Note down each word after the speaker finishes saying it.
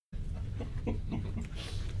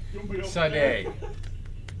Sunday,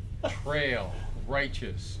 trail,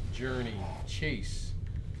 righteous, journey, chase,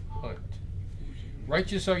 hunt.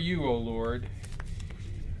 Righteous are you, O Lord,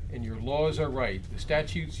 and your laws are right. The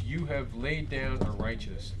statutes you have laid down are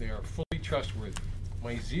righteous. They are fully trustworthy.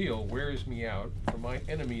 My zeal wears me out, for my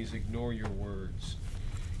enemies ignore your words.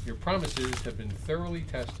 Your promises have been thoroughly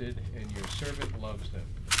tested, and your servant loves them.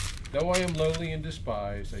 Though I am lowly and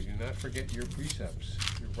despised, I do not forget your precepts.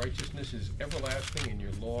 Your righteousness is everlasting, and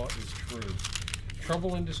your law is true.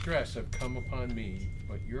 Trouble and distress have come upon me,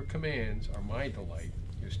 but your commands are my delight.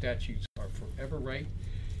 Your statutes are forever right.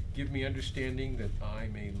 Give me understanding that I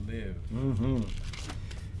may live. Mm-hmm.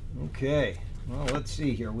 Okay. Well, let's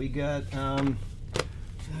see here. We got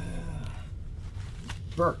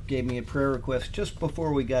Burke gave me a prayer request just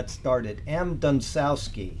before we got started. M.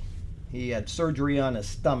 Dunsowski. He had surgery on his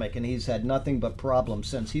stomach, and he's had nothing but problems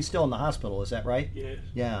since. He's still in the hospital. Is that right? Yes.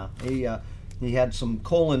 Yeah. He had some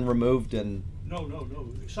colon removed and No.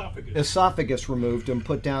 Esophagus. Esophagus removed and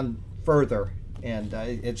put down further, and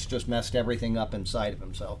it's just messed everything up inside of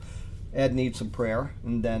him. So Ed needs some prayer.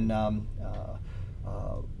 And then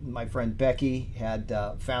my friend Becky had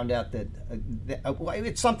found out that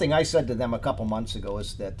it's something I said to them a couple months ago,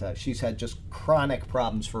 is that she's had just chronic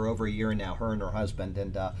problems for over a year now, her and her husband.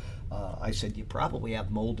 And I said, you probably have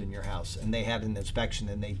mold in your house. And they had an inspection,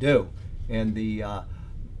 and they do. And the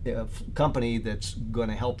company that's going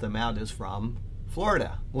to help them out is from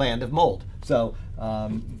Florida, land of mold. So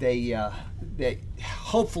they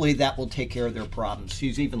hopefully that will take care of their problems.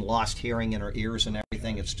 She's even lost hearing in her ears and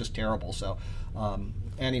everything. It's just terrible. So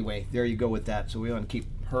anyway, there you go with that. So we want to keep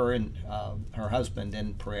her and her husband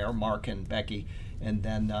in prayer, Mark and Becky. And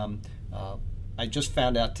then I just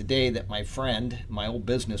found out today that my friend, my old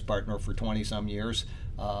business partner for 20-some years,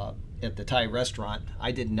 at the Thai restaurant,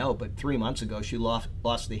 I didn't know, but 3 months ago she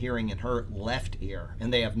lost the hearing in her left ear,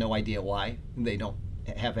 and they have no idea why. They don't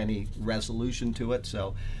have any resolution to it.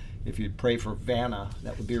 So if you'd pray for Vanna,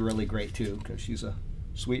 that would be really great too, because she's a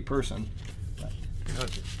sweet person.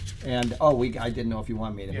 And I didn't know if you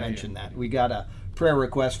want me to mention that. We got a prayer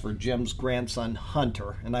request for Jim's grandson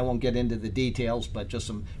Hunter, and I won't get into the details, but just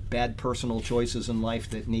some bad personal choices in life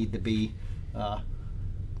that need to be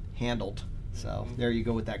handled. So there you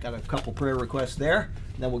go with that. Got a couple prayer requests there.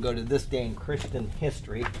 Then we'll go to this day in Christian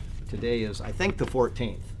history. Today is, I think, the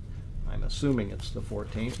 14th. I'm assuming it's the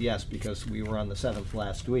 14th. Yes, because we were on the 7th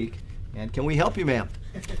last week. And can we help you, ma'am?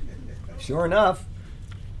 Sure enough.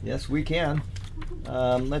 Yes, we can.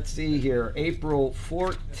 Let's see here. April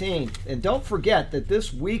 14th. And don't forget that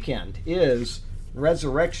this weekend is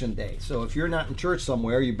Resurrection Day. So if you're not in church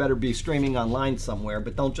somewhere, you better be streaming online somewhere,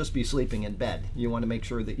 but don't just be sleeping in bed. You want to make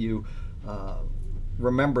sure that you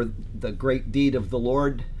remember the great deed of the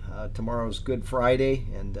Lord. Tomorrow's Good Friday,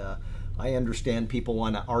 and I understand people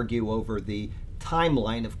want to argue over the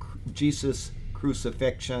timeline of Jesus'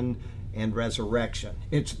 crucifixion and resurrection.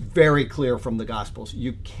 It's very clear from the Gospels.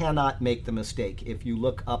 You cannot make the mistake if you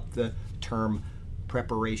look up the term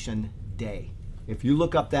Preparation Day. If you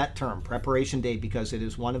look up that term, Preparation Day, because it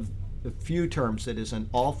is one of the few terms that is in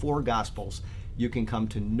all four Gospels, you can come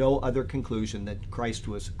to no other conclusion that Christ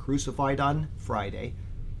was crucified on Friday,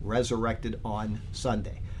 resurrected on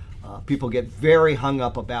Sunday. People get very hung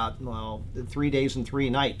up about, 3 days and 3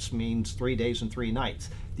 nights means 3 days and 3 nights.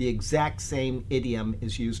 The exact same idiom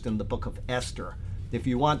is used in the book of Esther. If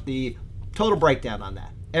you want the total breakdown on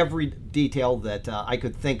that, every detail that I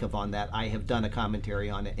could think of on that, I have done a commentary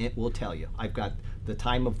on it. It will tell you. I've got the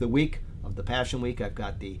time of the week, of the Passion Week. I've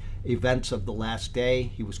got the events of the last day.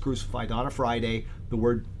 He was crucified on a Friday. The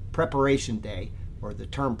word Preparation Day, or the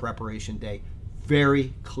term Preparation Day,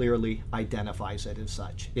 very clearly identifies it as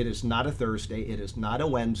such. It is not a Thursday. It is not a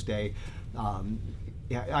Wednesday.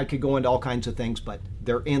 I could go into all kinds of things, but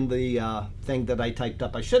they're in the thing that I typed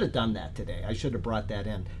up. I should have done that today. I should have brought that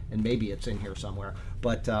in, and maybe it's in here somewhere.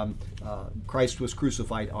 But Christ was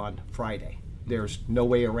crucified on Friday. There's no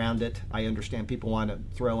way around it. I understand people want to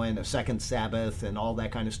throw in a second Sabbath and all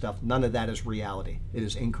that kind of stuff. None of that is reality. It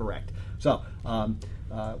is incorrect. So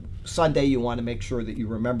Sunday, you want to make sure that you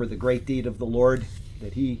remember the great deed of the Lord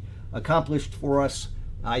that he accomplished for us.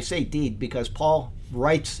 I say deed because Paul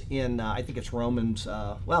writes in, I think it's Romans,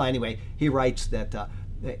 he writes that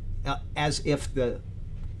as if the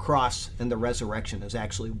cross and the resurrection is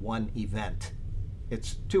actually one event.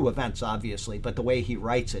 It's two events, obviously, but the way he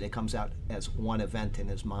writes it, it comes out as one event in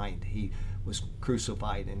his mind. He was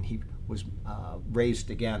crucified and he was raised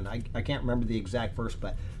again. I can't remember the exact verse,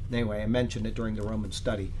 but anyway, I mentioned it during the Roman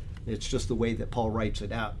study. It's just the way that Paul writes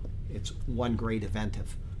it out. It's one great event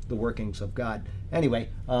of the workings of God. Anyway,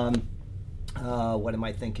 what am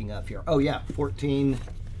I thinking of here? Oh yeah, 14.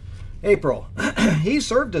 April. He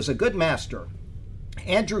served as a good master.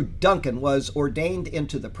 Andrew Duncan was ordained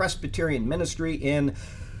into the Presbyterian ministry in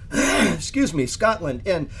Scotland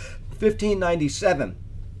in 1597.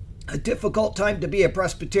 A difficult time to be a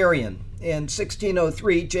Presbyterian. In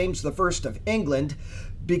 1603, James I of England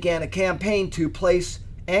began a campaign to place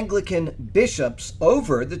Anglican bishops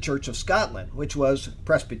over the Church of Scotland, which was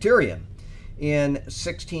Presbyterian. In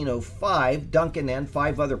 1605, Duncan and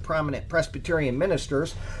 5 other prominent Presbyterian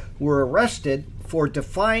ministers were arrested for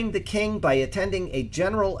defying the king by attending a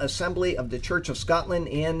General Assembly of the Church of Scotland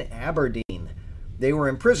in Aberdeen. They were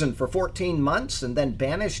imprisoned for 14 months and then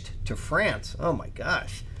banished to France. Oh my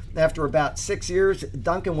gosh. After about 6 years,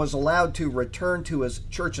 Duncan was allowed to return to his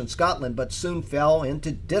church in Scotland, but soon fell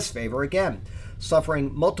into disfavor again,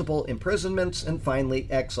 suffering multiple imprisonments and finally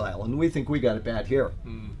exile. And we think we got it bad here.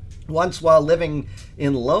 Once, while living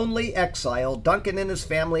in lonely exile, Duncan and his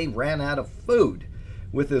family ran out of food.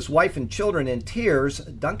 With his wife and children in tears,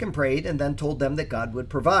 Duncan prayed and then told them that God would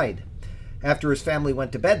provide. After his family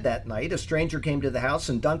went to bed that night, a stranger came to the house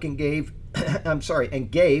and Duncan gave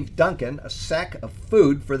Duncan a sack of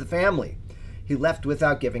food for the family. He left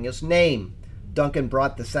without giving his name. Duncan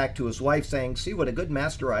brought the sack to his wife, saying, "See what a good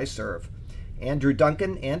master I serve." Andrew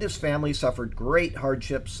Duncan and his family suffered great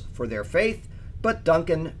hardships for their faith, but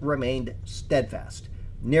Duncan remained steadfast.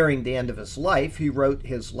 Nearing the end of his life, he wrote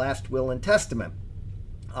his last will and testament.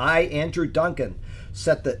 I, Andrew Duncan,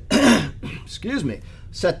 set the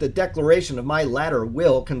declaration of my latter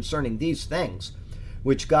will concerning these things,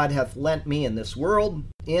 which God hath lent me in this world,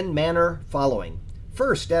 in manner following.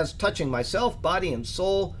 First, as touching myself, body and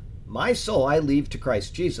soul, my soul I leave to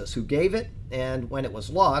Christ Jesus, who gave it, and when it was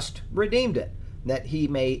lost, redeemed it, that he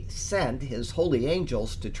may send his holy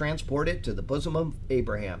angels to transport it to the bosom of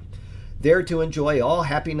Abraham, there to enjoy all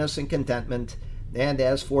happiness and contentment. And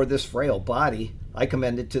as for this frail body, I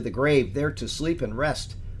commend it to the grave, there to sleep and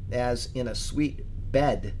rest, as in a sweet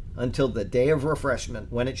bed, until the day of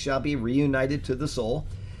refreshment, when it shall be reunited to the soul,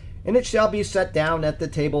 and it shall be set down at the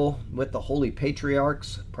table with the holy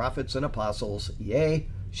patriarchs, prophets, and apostles, yea,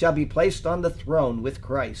 shall be placed on the throne with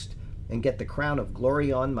Christ, and get the crown of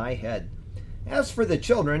glory on my head. As for the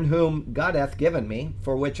children whom God hath given me,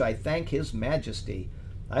 for which I thank his majesty,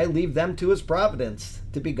 I leave them to his providence,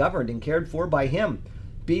 to be governed and cared for by him,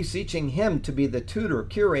 beseeching him to be the tutor,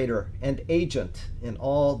 curator, and agent in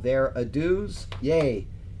all their adieus, yea,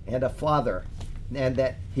 and a father, and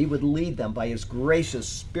that he would lead them by his gracious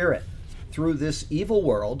Spirit through this evil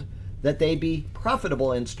world, that they be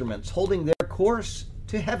profitable instruments, holding their course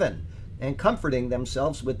to heaven, and comforting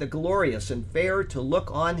themselves with the glorious and fair to look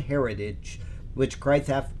on heritage, which Christ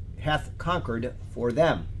hath conquered for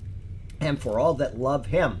them, and for all that love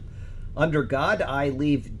him. Under God, I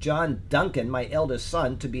leave John Duncan, my eldest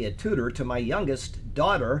son, to be a tutor to my youngest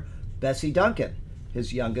daughter, Bessie Duncan,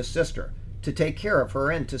 his youngest sister, to take care of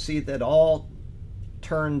her and to see that all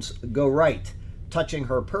turns go right, touching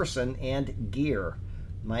her person and gear.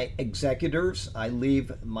 My executors, I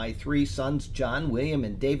leave my 3 sons, John, William,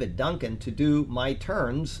 and David Duncan, to do my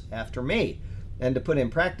turns after me, and to put in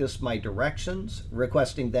practice my directions,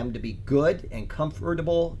 requesting them to be good and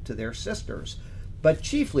comfortable to their sisters, but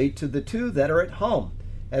chiefly to the 2 that are at home,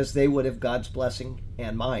 as they would have God's blessing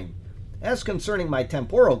and mine. As concerning my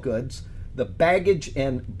temporal goods, the baggage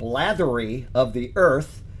and blathery of the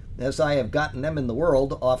earth, as I have gotten them in the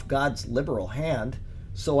world off God's liberal hand,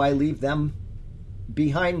 so I leave them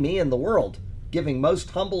behind me in the world, giving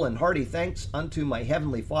most humble and hearty thanks unto my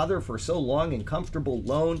heavenly Father for so long and comfortable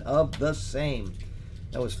loan of the same.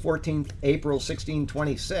 That was 14th April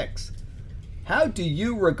 1626. How do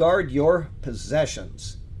you regard your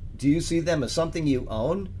possessions? Do you see them as something you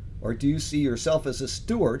own, or do you see yourself as a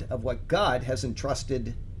steward of what God has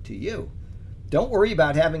entrusted to you? Don't worry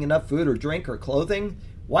about having enough food or drink or clothing.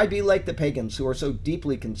 Why be like the pagans who are so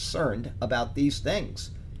deeply concerned about these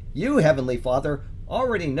things? You, Heavenly Father,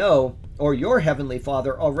 already know, or your Heavenly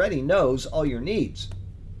Father already knows all your needs,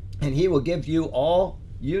 and he will give you all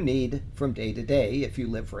you need from day to day if you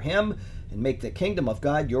live for him and make the kingdom of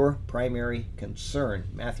God your primary concern.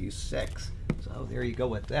 Matthew 6. So there you go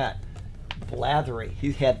with that. Blathery.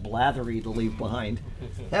 He had blathery to leave behind.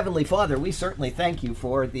 Heavenly Father, we certainly thank you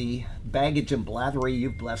for the baggage and blathery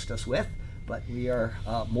you've blessed us with, but we are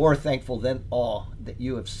more thankful than all that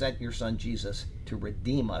you have sent your Son Jesus to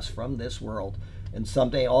redeem us from this world. And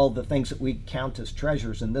someday all the things that we count as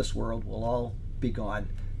treasures in this world will all be gone.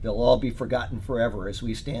 They'll all be forgotten forever as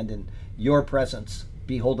we stand in your presence,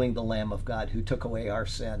 beholding the Lamb of God who took away our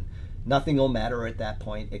sin. Nothing will matter at that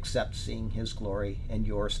point except seeing his glory and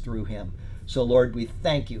yours through him. So Lord, we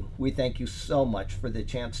thank you. We thank you so much for the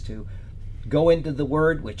chance to go into the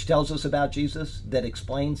Word, which tells us about Jesus, that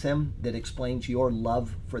explains him, that explains your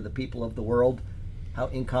love for the people of the world. How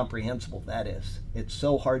incomprehensible that is. It's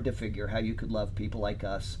so hard to figure how you could love people like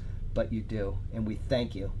us, but you do. And we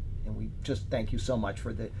thank you. And we just thank you so much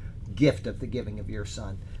for the gift of the giving of your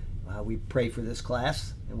Son. We pray for this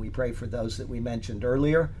class, and we pray for those that we mentioned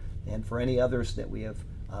earlier, and for any others that we have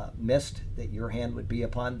missed, that your hand would be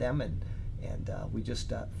upon them. And we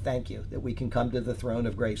just thank you that we can come to the throne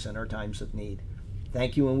of grace in our times of need.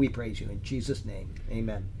 Thank you, and we praise you. In Jesus' name,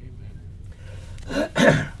 amen.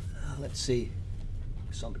 Amen. Let's see.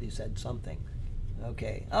 Somebody said something.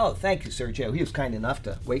 Okay. Oh, thank you, Sergio. He was kind enough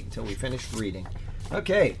to wait until we finished reading.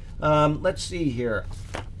 Okay. Let's see here.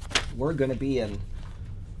 We're going to be in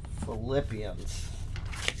Philippians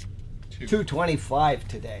 2:25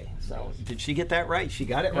 today. So did she get that right? She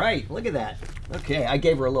got it right. Look at that. Okay. I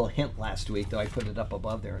gave her a little hint last week, though I put it up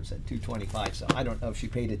above there and said 2:25. So I don't know if she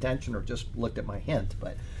paid attention or just looked at my hint,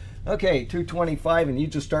 but okay, 2:25, and you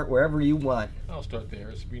just start wherever you want. I'll start there.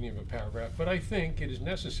 It's the beginning of a paragraph. But I think it is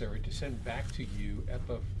necessary to send back to you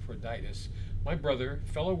Epaphroditus, my brother,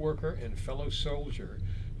 fellow worker, and fellow soldier,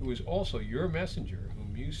 who is also your messenger,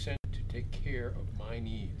 whom you sent to take care of my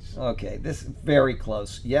needs. Okay, this is very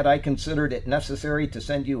close. Yet I considered it necessary to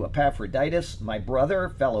send you Epaphroditus, my brother,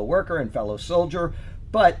 fellow worker, and fellow soldier,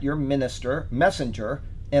 but your messenger,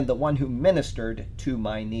 and the one who ministered to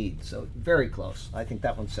my needs. So very close. I think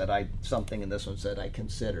that one said something, and this one said I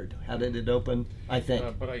considered. How did it open? I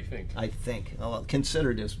think. But I think. I think. Oh, well,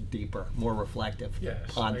 considered is deeper, more reflective, yes,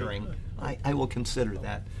 pondering. I will consider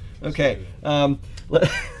that. Okay.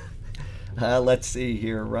 Let's see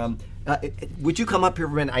here. Would you come up here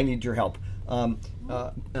for a minute? I need your help.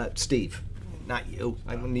 Steve. Not you.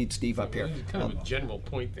 I need Steve up here. There's kind of a general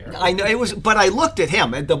point there. I know it was, but I looked at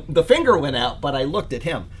him. The finger went out, but I looked at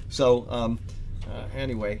him. So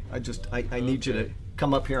anyway, I need you to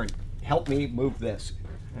come up here and help me move this.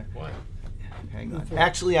 What? Hang on.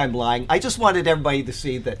 Actually, I'm lying. I just wanted everybody to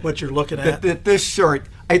see that what you're looking at. That this shirt,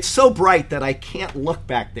 it's so bright that I can't look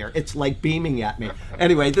back there. It's like beaming at me.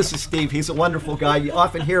 Anyway, this is Steve. He's a wonderful guy. You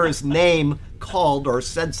often hear his name called or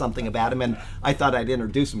said something about him, and I thought I'd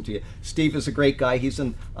introduce him to you. Steve is a great guy. He's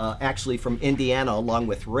actually from Indiana along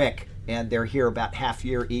with Rick, and they're here about half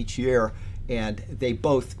year each year, and they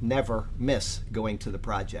both never miss going to the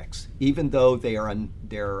projects, even though they're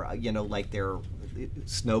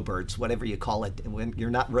snowbirds, whatever you call it, when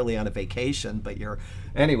you're not really on a vacation, but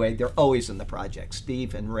they're always in the project.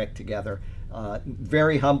 Steve and Rick together,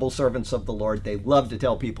 very humble servants of the Lord. They love to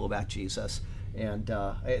tell people about Jesus, and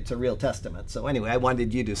it's a real testament. So anyway, I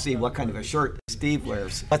wanted you to see what kind of a shirt Steve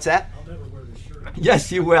wears. What's that? I'll never wear this shirt.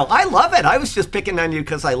 Yes, you will. I love it. I was just picking on you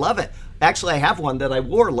because I love it. Actually, I have one that I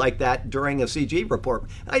wore like that during a CG report.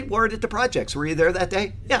 I wore it at the projects. Were you there that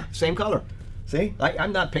day? Yeah, same color. See,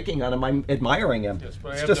 I'm not picking on him. I'm admiring him. Yes,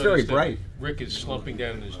 but it's just very bright. Rick is slumping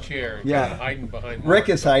down in his chair and yeah. kind of hiding behind Rick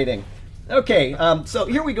is hiding. Okay, so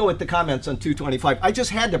here we go with the comments on 225. I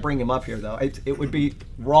just had to bring him up here, though. It would be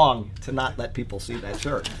wrong to not let people see that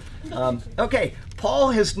shirt. Okay,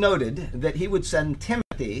 Paul has noted that he would send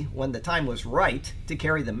Timothy, when the time was right, to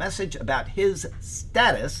carry the message about his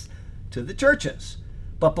status to the churches.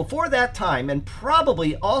 But before that time, and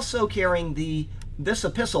probably also carrying this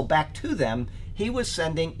epistle back to them, he was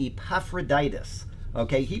sending Epaphroditus.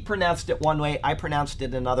 Okay, he pronounced it one way, I pronounced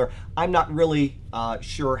it another. I'm not really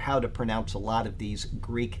sure how to pronounce a lot of these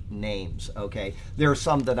Greek names, okay? There are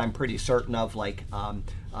some that I'm pretty certain of, like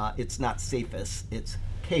it's not Cephas, it's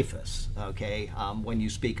Cephas, okay, when you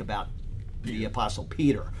speak about the Apostle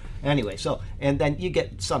Peter. Anyway, so, and then you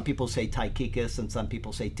get, some people say Tychicus and some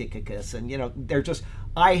people say Tychicus, and they're just,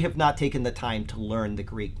 I have not taken the time to learn the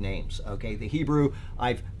Greek names, okay? The Hebrew,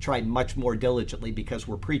 I've tried much more diligently because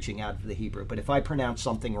we're preaching out of the Hebrew, but if I pronounce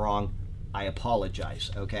something wrong, I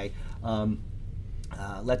apologize, okay?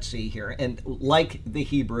 Let's see here, and like the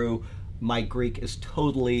Hebrew, my Greek is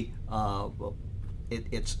totally,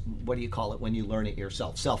 it's, what do you call it when you learn it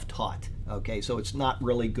yourself? Self-taught, okay? So it's not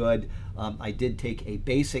really good. I did take a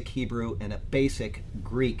basic Hebrew and a basic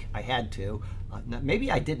Greek. I had to. Maybe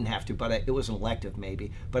I didn't have to, but it was an elective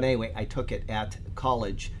maybe. But anyway, I took it at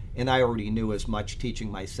college, and I already knew as much teaching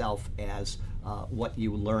myself as what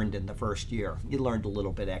you learned in the first year. You learned a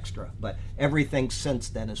little bit extra, but everything since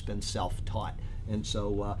then has been self-taught. And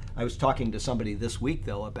so I was talking to somebody this week,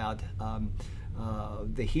 though, about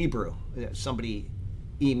the Hebrew. Somebody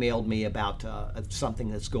emailed me about something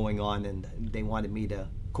that's going on, and they wanted me to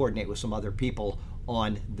coordinate with some other people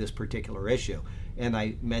on this particular issue. And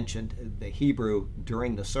I mentioned the Hebrew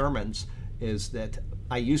during the sermons is that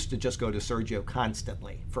I used to just go to Sergio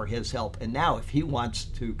constantly for his help. And now if he wants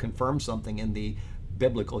to confirm something in the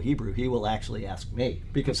biblical Hebrew, he will actually ask me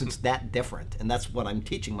because it's that different. And that's what I'm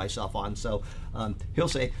teaching myself on. So he'll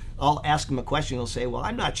say, I'll ask him a question. He'll say, well,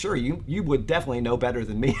 I'm not sure. You would definitely know better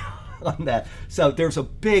than me on that. So there's a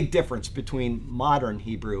big difference between modern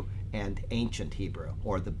Hebrew and ancient Hebrew,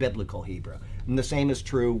 or the biblical Hebrew. And the same is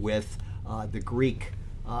true with the Greek.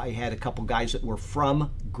 I had a couple guys that were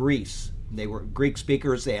from Greece. They were Greek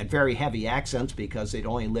speakers. They had very heavy accents because they'd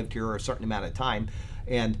only lived here a certain amount of time.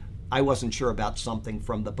 And I wasn't sure about something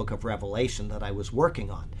from the book of Revelation that I was working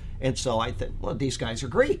on. And so I thought, well, these guys are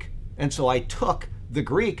Greek. And so I took the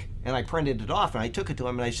Greek and I printed it off and I took it to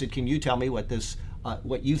them and I said, can you tell me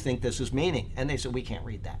what you think this is meaning? And they said, we can't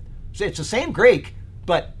read that. So it's the same Greek,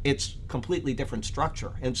 but it's completely different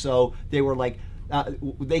structure. And so they were like,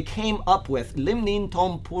 they came up with Limnin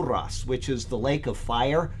Tom Puras, which is the lake of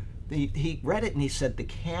fire. He read it and he said, the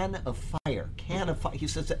can of fire. He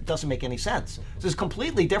says, that doesn't make any sense. So it's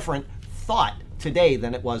completely different thought today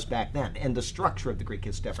than it was back then. And the structure of the Greek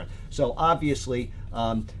is different. So obviously,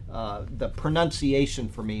 the pronunciation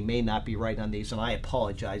for me may not be right on these, and I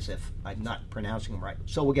apologize if I'm not pronouncing them right.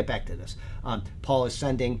 So we'll get back to this. Paul is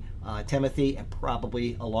sending Timothy, and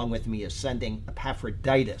probably along with me is sending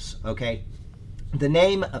Epaphroditus, okay? The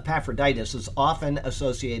name Epaphroditus is often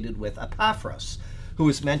associated with Epaphras, who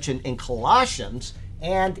is mentioned in Colossians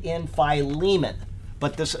and in Philemon.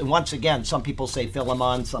 But this, once again, some people say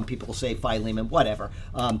Philemon, some people say Philemon, whatever.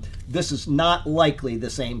 This is not likely the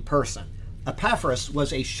same person. Epaphras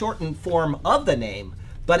was a shortened form of the name,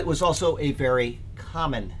 but it was also a very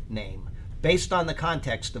common name. Based on the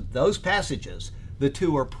context of those passages, the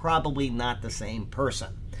two are probably not the same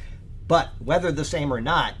person. But whether the same or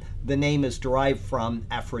not, the name is derived from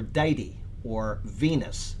Aphrodite, or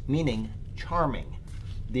Venus, meaning charming.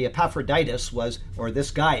 The Epaphroditus was, or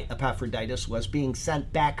this guy Epaphroditus was being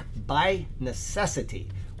sent back by necessity,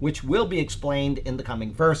 which will be explained in the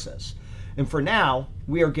coming verses. And for now,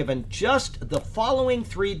 we are given just the following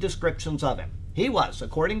three descriptions of him. He was,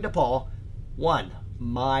 according to Paul, 1,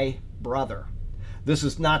 my brother. This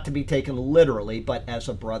is not to be taken literally, but as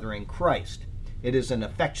a brother in Christ. It is an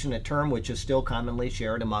affectionate term which is still commonly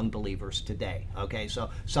shared among believers today. Okay, so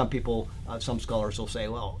some people, some scholars will say,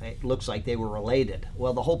 well, it looks like they were related.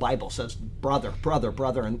 Well, the whole Bible says brother, brother,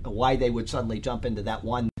 brother, and why they would suddenly jump into that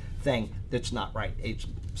one thing, that's not right. It's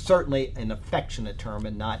certainly an affectionate term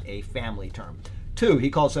and not a family term. 2, he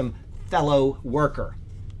calls him fellow worker.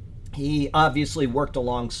 He obviously worked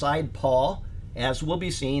alongside Paul, as will be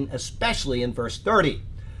seen, especially in verse 30.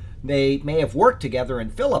 They may have worked together in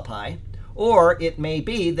Philippi, or it may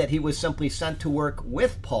be that he was simply sent to work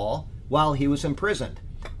with Paul while he was imprisoned.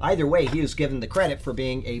 Either way, he is given the credit for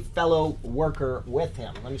being a fellow worker with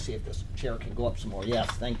him. Let me see if this chair can go up some more. Yes,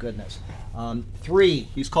 thank goodness. 3,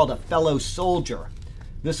 he's called a fellow soldier.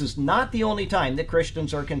 This is not the only time that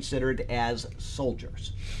Christians are considered as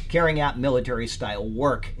soldiers, carrying out military-style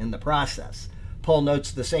work in the process. Paul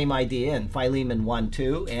notes the same idea in Philemon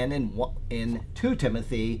 1:2 and in 2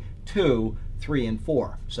 Timothy 2:3 and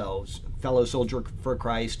 4. So, fellow soldier for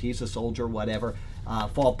Christ, he's a soldier, whatever.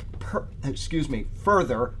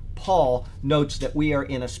 Further, Paul notes that we are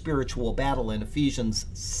in a spiritual battle in Ephesians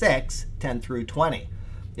 6:10 through 20.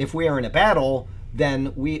 If we are in a battle,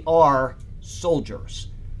 then we are soldiers.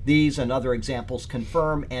 These and other examples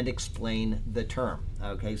confirm and explain the term.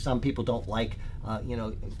 Okay, some people don't like,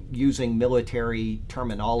 using military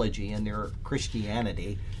terminology in their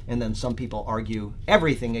Christianity, and then some people argue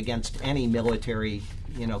everything against any military,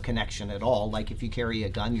 connection at all. Like if you carry a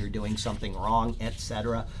gun, you're doing something wrong,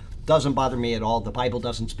 etc. Doesn't bother me at all. The Bible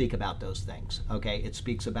doesn't speak about those things. Okay, it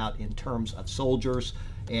speaks about in terms of soldiers,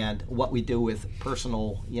 and what we do with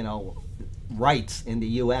personal, rights in the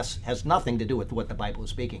U.S. has nothing to do with what the Bible is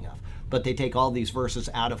speaking of. But they take all these verses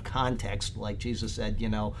out of context, like Jesus said,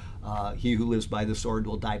 he who lives by the sword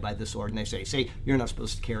will die by the sword. And they say, see, you're not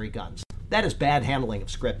supposed to carry guns. That is bad handling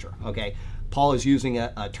of Scripture, okay? Paul is using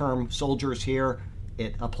a term, soldiers, here.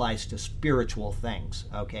 It applies to spiritual things,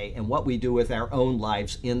 okay? And what we do with our own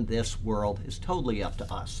lives in this world is totally up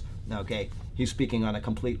to us, okay? He's speaking on a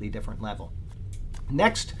completely different level.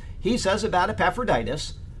 Next, he says about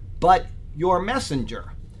Epaphroditus, but your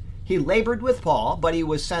messenger. He labored with Paul, but he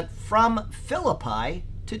was sent from Philippi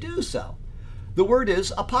to do so. The word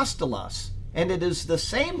is apostolos, and it is the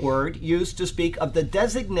same word used to speak of the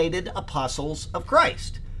designated apostles of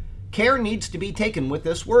Christ. Care needs to be taken with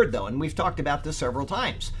this word, though, and we've talked about this several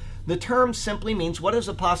times. The term simply means, what does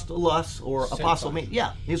apostolos or apostle mean?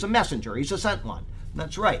 Yeah, he's a messenger. He's a sent one.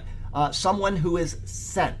 That's right. Someone who is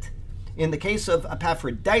sent. In the case of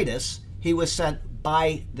Epaphroditus, he was sent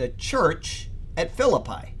by the church at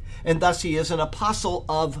Philippi, and thus he is an apostle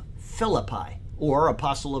of Philippi, or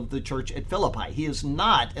apostle of the church at Philippi. He is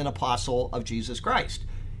not an apostle of Jesus Christ.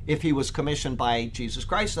 If he was commissioned by Jesus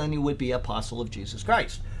Christ, then he would be apostle of Jesus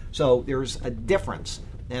Christ. So there's a difference.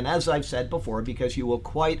 And as I've said before, because you will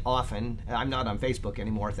quite often, I'm not on Facebook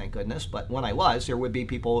anymore, thank goodness, but when I was, there would be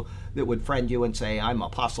people that would friend you and say, I'm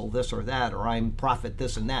apostle this or that, or I'm prophet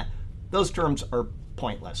this and that. Those terms are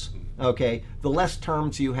pointless, okay? The less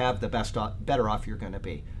terms you have, the better off you're going to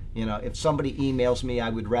be. You know, if somebody emails me, I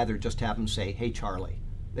would rather just have them say, hey, Charlie.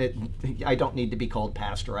 I don't need to be called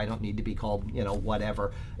pastor. I don't need to be called, you know,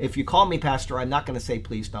 whatever. If you call me pastor, I'm not going to say,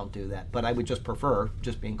 please don't do that. But I would just prefer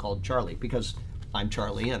just being called Charlie, because I'm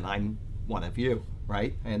Charlie and I'm one of you,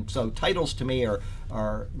 right? And so titles to me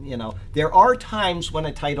are, you know, there are times when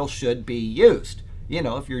a title should be used. You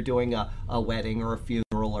know, if you're doing a wedding or a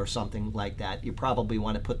funeral or something like that, you probably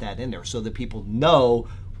want to put that in there so that people know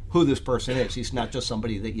who this person is. He's not just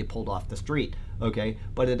somebody that you pulled off the street, okay?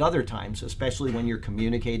 But at other times, especially when you're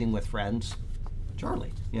communicating with friends,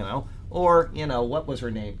 Charlie, you know? Or, you know, what was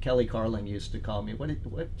her name? Kelly Carlin used to call me.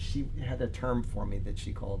 What she had a term for me that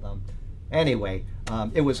she called anyway,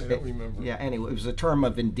 it was, I don't remember. Yeah, anyway, it was a term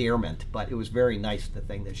of endearment, but it was very nice, the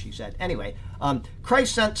thing that she said. Anyway,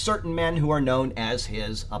 Christ sent certain men who are known as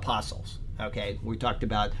his apostles. Okay, we talked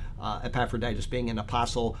about Epaphroditus being an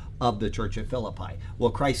apostle of the church at Philippi. Well,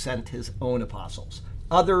 Christ sent his own apostles.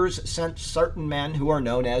 Others sent certain men who are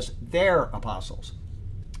known as their apostles.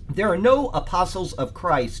 There are no apostles of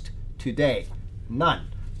Christ today, none.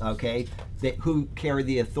 Okay, who carry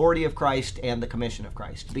the authority of Christ and the commission of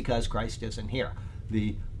Christ, because Christ isn't here.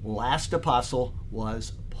 The last apostle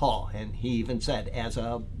was Paul, and he even said, as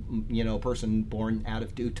a person born out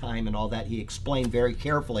of due time and all that, he explained very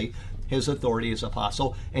carefully his authority as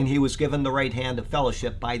apostle, and he was given the right hand of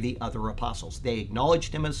fellowship by the other apostles. They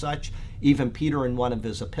acknowledged him as such. Even Peter, in one of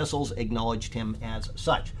his epistles, acknowledged him as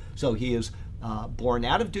such. So he is born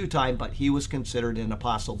out of due time, but he was considered an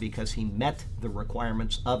apostle because he met the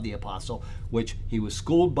requirements of the apostle, which he was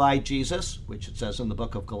schooled by Jesus, which it says in the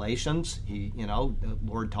book of Galatians. The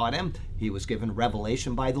Lord taught him. He was given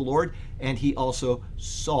revelation by the Lord, and he also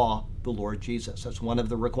saw the Lord Jesus. That's one of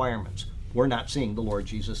the requirements. We're not seeing the Lord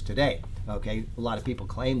Jesus today, okay? A lot of people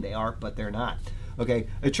claim they are, but they're not, okay?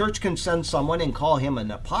 A church can send someone and call him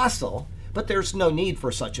an apostle, but there's no need for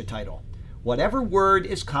such a title. Whatever word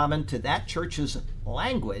is common to that church's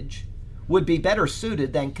language would be better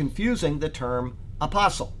suited than confusing the term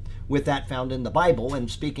apostle with that found in the Bible and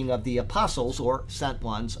speaking of the apostles or sent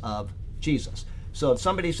ones of Jesus. So if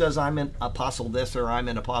somebody says, I'm an apostle this or I'm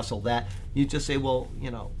an apostle that, you just say, well,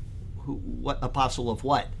 what apostle of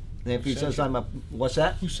what? And if he says what's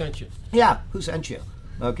that? Who sent you? Yeah, who sent you?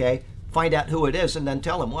 Okay, find out who it is and then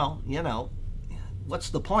tell him, well, what's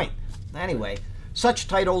the point? Anyway, such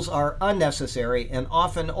titles are unnecessary and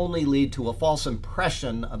often only lead to a false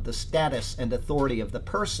impression of the status and authority of the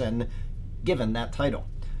person given that title.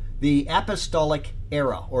 The apostolic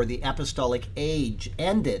era, or the apostolic age,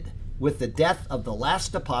 ended with the death of the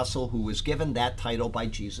last apostle who was given that title by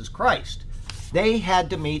Jesus Christ. They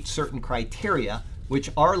had to meet certain criteria which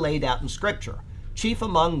are laid out in Scripture, chief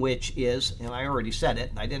among which is, and I already said it,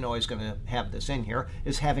 and I didn't know I was going to have this in here,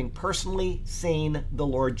 is having personally seen the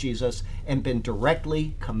Lord Jesus and been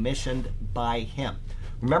directly commissioned by him.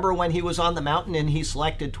 Remember when he was on the mountain and he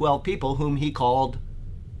selected 12 people whom he called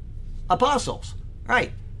apostles,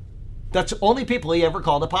 right? That's the only people he ever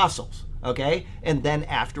called apostles, okay? And then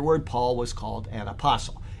afterward, Paul was called an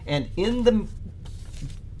apostle. And in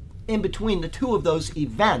between the two of those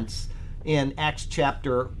events, in Acts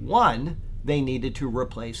chapter 1, they needed to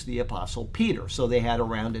replace the apostle Peter. So they had a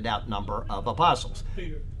rounded out number of apostles.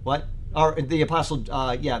 Peter. What? Or the apostle,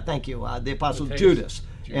 thank you, the apostle Matthias. Judas.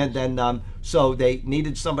 And then, so they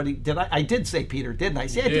needed somebody. I did say Peter, didn't I?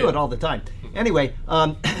 See, I do it all the time. Anyway,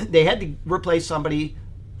 they had to replace somebody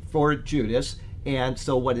for Judas. And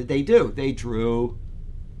so what did they do? They drew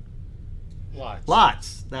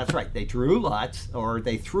lots. That's right. They drew lots, or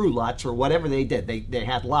they threw lots, or whatever they did. They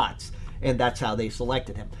had lots. And that's how they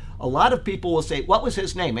selected him. A lot of people will say, what was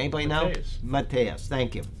his name? Anybody know? Matthias,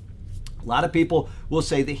 thank you. A lot of people will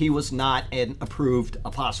say that he was not an approved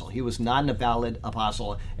apostle. He was not a valid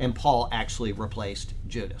apostle, and Paul actually replaced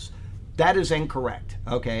Judas. That is incorrect,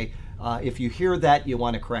 okay? If you hear that, you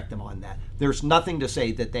want to correct them on that. There's nothing to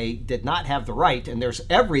say that they did not have the right, and there's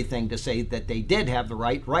everything to say that they did have the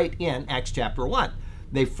right in Acts chapter 1.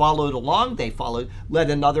 They followed along. They let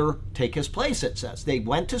another take his place, it says. They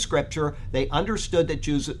went to Scripture. They understood that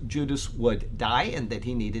Judas would die and that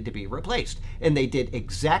he needed to be replaced. And they did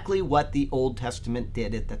exactly what the Old Testament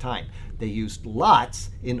did at the time. They used lots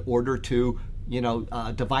in order to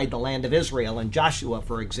divide the land of Israel and Joshua,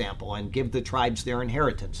 for example, and give the tribes their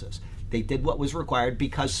inheritances. They did what was required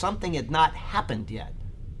because something had not happened yet.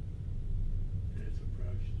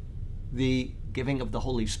 The giving of the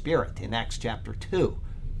Holy Spirit in Acts chapter 2.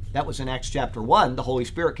 That was in Acts chapter 1. The Holy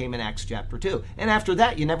Spirit came in Acts chapter 2. And after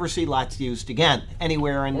that, you never see lots used again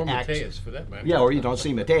anywhere in Acts. Or Matthias, for that matter. Yeah, or you don't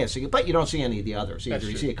see Matthias. But you don't see any of the others either.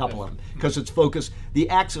 You see a couple of them. Because it's focused. The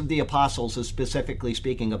Acts of the Apostles is specifically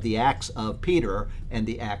speaking of the Acts of Peter and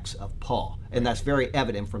the Acts of Paul. And that's very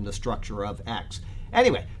evident from the structure of Acts.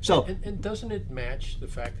 Anyway, so... And doesn't it match the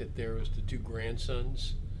fact that there was the two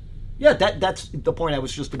grandsons? Yeah, that's the point I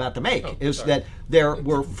was just about to make, sorry. That there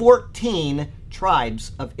were 14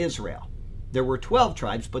 tribes of Israel. There were 12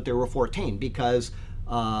 tribes, but there were 14 because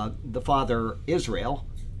the father Israel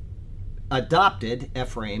adopted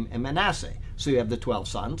Ephraim and Manasseh. So you have the 12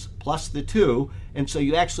 sons plus the 2, and so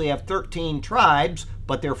you actually have 13 tribes,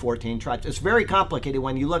 but there are 14 tribes. It's very complicated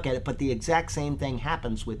when you look at it, but the exact same thing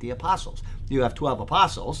happens with the apostles. You have 12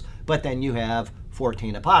 apostles, but then you have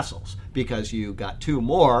 14 apostles because you got 2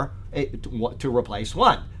 more to replace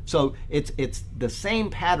 1. So it's the same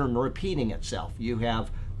pattern repeating itself. You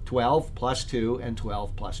have 12 plus 2 and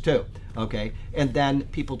 12 plus 2. Okay, and then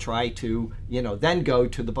people try to, then go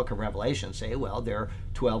to the book of Revelation and say, well, there are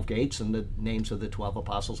 12 gates and the names of the 12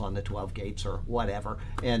 apostles on the 12 gates or whatever.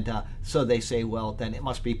 And so they say, well, then it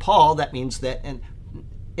must be Paul. That means that, and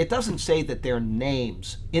it doesn't say that their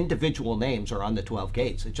names, individual names, are on the 12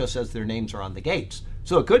 gates. It just says their names are on the gates.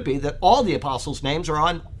 So it could be that all the apostles' names are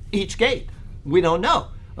on each gate. We don't know.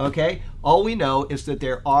 Okay? All we know is that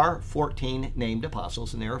there are 14 named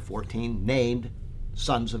apostles and there are 14 named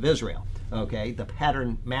sons of Israel. Okay? The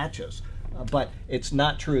pattern matches. But it's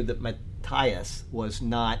not true that Matthias was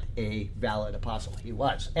not a valid apostle. He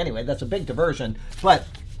was. Anyway, that's a big diversion.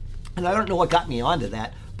 And I don't know what got me onto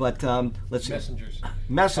that, but let's see. Messengers.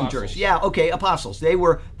 Apostles. Yeah, okay, apostles.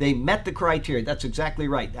 They met the criteria. That's exactly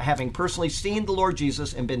right. Having personally seen the Lord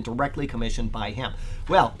Jesus and been directly commissioned by him.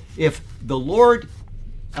 Well, if the Lord,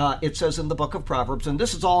 it says in the book of Proverbs, and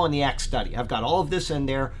this is all in the Acts study. I've got all of this in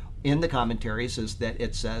there in the commentaries, is that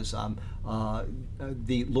it says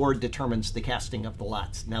the Lord determines the casting of the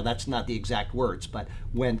lots. Now, that's not the exact words, but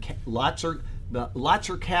when lots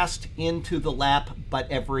are cast into the lap, but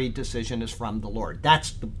every decision is from the Lord.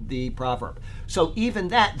 That's the proverb. So even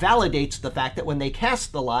that validates the fact that when they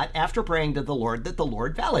cast the lot, after praying to the Lord, that the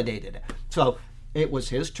Lord validated it. So it was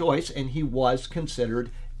his choice, and he was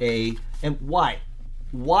considered and why?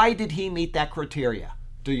 Why did he meet that criteria?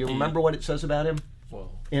 Do you remember what it says about him?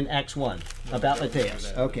 Well, in Acts 1, about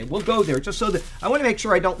Matthias. Okay, we'll go there just so that I want to make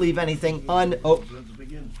sure I don't leave anything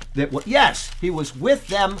yes, he was with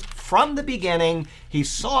them from the beginning. He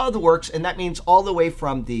saw the works, and that means all the way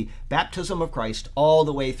from the baptism of Christ all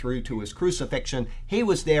the way through to his crucifixion. He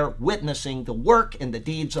was there witnessing the work and the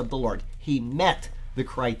deeds of the Lord. He met the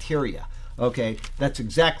criteria. Okay, that's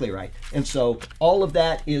exactly right. And so all of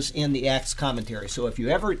that is in the Acts commentary. So if you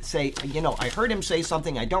ever say, I heard him say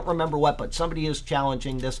something, I don't remember what, but somebody is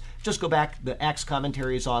challenging this, just go back. The Acts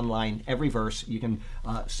commentary is online, every verse. You can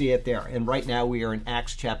see it there. And right now we are in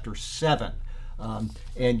Acts chapter 7.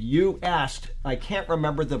 And you asked, I can't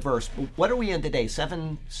remember the verse, but what are we in today,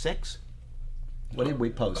 7:6? What did we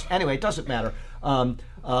post? Anyway, it doesn't matter.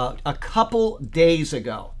 A couple days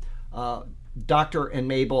ago, Dr. and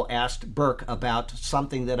Mabel asked Burke about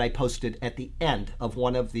something that I posted at the end of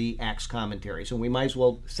one of the Acts commentaries, and we might as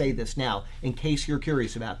well say this now in case you're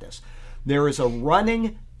curious about this. There is a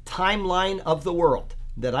running timeline of the world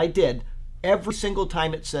that I did every single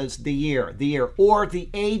time it says the year, or the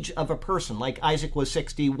age of a person, like Isaac was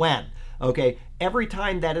 60 when. Okay, every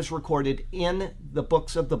time that is recorded in the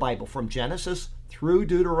books of the Bible, from Genesis through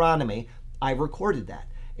Deuteronomy, I recorded that.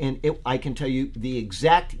 And I can tell you the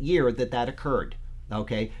exact year that occurred.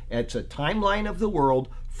 Okay, it's a timeline of the world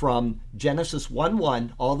from Genesis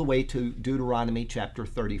 1:1 all the way to Deuteronomy chapter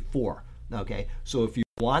 34. Okay, so if you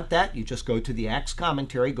want that, you just go to the Acts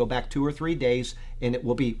commentary, go back 2 or 3 days, and it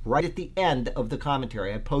will be right at the end of the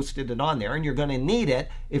commentary. I posted it on there, and you're going to need it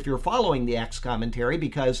if you're following the Acts commentary,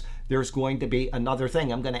 because there's going to be another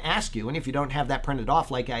thing I'm going to ask you, and if you don't have that printed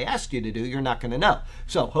off like I asked you to do, you're not going to know.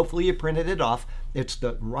 So hopefully you printed it off. It's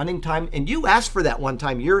the running time, and you asked for that one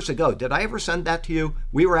time years ago. Did I ever send that to you?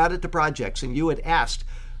 We were out at the projects, and you had asked,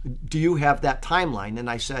 do you have that timeline? And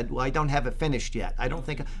I said, well, I don't have it finished yet. I don't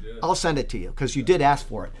think I'll send it to you, because you did ask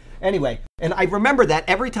for it. anyway, and I remember that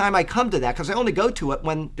every time I come to that, because I only go to it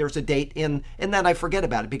when there's a date in, and then I forget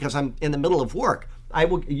about it because I'm in the middle of work.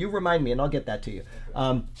 You remind me, and I'll get that to you.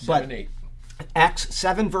 7:8. Acts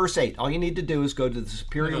 7 verse 8. All you need to do is go to the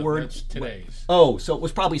superior word. That's today's. Oh, so it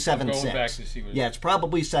was probably 7:6. Going back to see what Yeah, it's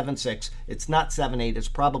probably 7:6. It's not 7:8. It's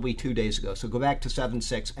probably 2 days ago. So go back to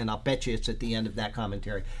 7:6, and I'll bet you it's at the end of that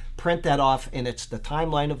commentary. Print that off, and it's the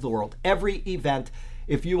timeline of the world. Every event.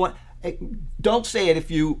 If you want, don't say it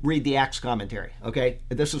if you read the Acts commentary. Okay,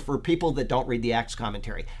 this is for people that don't read the Acts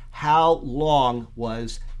commentary. How long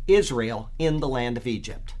was Israel in the land of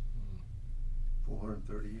Egypt?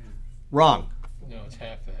 430 years. Wrong. No, it's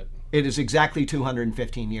half that. It is exactly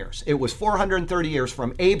 215 years. It was 430 years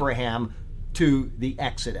from Abraham to the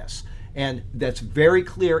Exodus. And that's very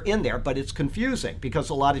clear in there, but it's confusing because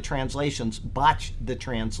a lot of translations botch the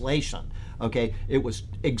translation. Okay, it was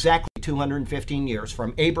exactly 215 years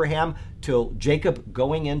from Abraham till Jacob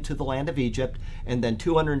going into the land of Egypt, and then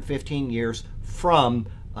 215 years from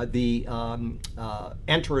the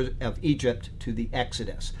enter of Egypt to the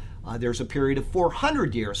Exodus. There's a period of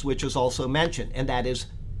 400 years, which is also mentioned, and that is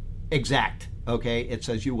exact. Okay, it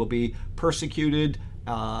says you will be persecuted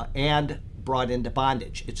and brought into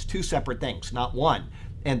bondage. It's two separate things, not one.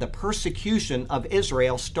 And the persecution of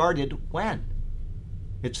Israel started when?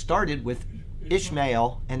 It started with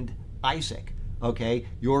Ishmael and Isaac. Okay,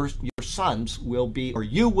 your sons will be, or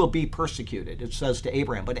you will be persecuted, it says to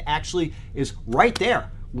Abraham, but it actually is right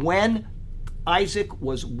there. When Isaac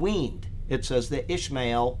was weaned, it says that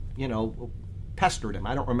Ishmael, pestered him.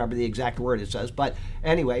 I don't remember the exact word it says, but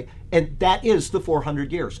anyway, and that is the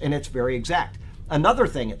 400 years, and it's very exact. Another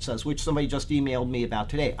thing it says, which somebody just emailed me about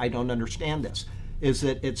today, I don't understand this, is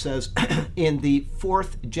that it says, in the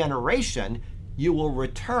fourth generation, you will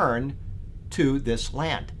return to this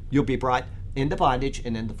land. You'll be brought into bondage,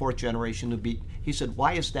 and in the fourth generation, you'll be, he said,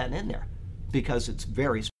 why is that in there? Because it's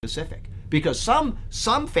very specific. Because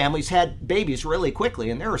some families had babies really quickly,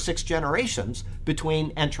 and there were 6 generations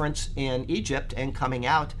between entrance in Egypt and coming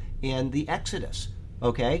out in the Exodus.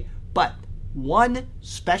 Okay? But one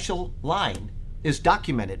special line is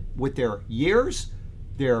documented with their years,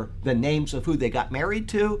 the names of who they got married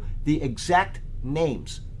to, the exact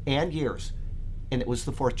names and years. And it was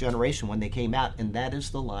the 4th generation when they came out, and that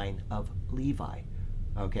is the line of Levi.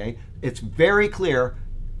 Okay? It's very clear.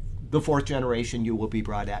 The 4th generation you will be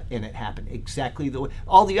brought out, and it happened exactly the way.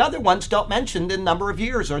 All the other ones don't mention the number of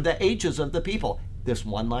years or the ages of the people. This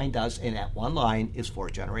one line does, and that one line is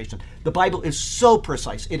 4th generation. The Bible is so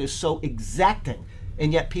precise. It is so exacting.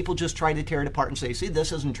 And yet people just try to tear it apart and say, see,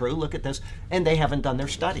 this isn't true, look at this, and they haven't done their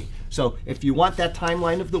study. So if you want that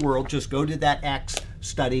timeline of the world, just go to that Acts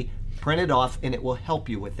study, print it off, and it will help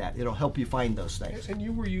you with that. It'll help you find those things. And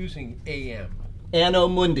you were using AM. Anno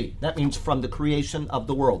Mundi. That means from the creation of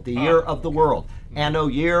the world, the year of the world. Anno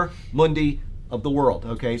year, Mundi of the world.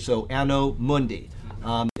 Okay, so Anno Mundi.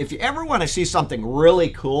 If you ever want to see something really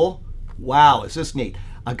cool, wow, is this neat.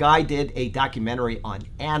 A guy did a documentary on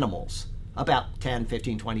animals about 10,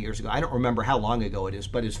 15, 20 years ago. I don't remember how long ago it is,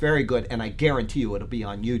 but it's very good, and I guarantee you it'll be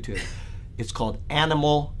on YouTube. It's called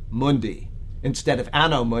Animal Mundi. Instead of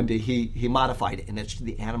Anno Mundi, he modified it, and it's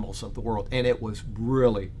the animals of the world. And it was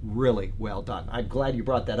really, really well done. I'm glad you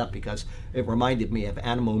brought that up because it reminded me of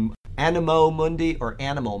Animo Mundi or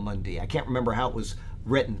Animal Mundi. I can't remember how it was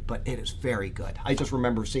written, but it is very good. I just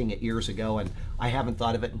remember seeing it years ago, and I haven't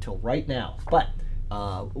thought of it until right now. But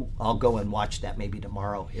I'll go and watch that maybe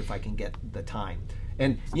tomorrow if I can get the time.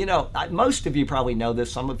 And, most of you probably know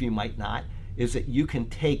this, some of you might not, is that you can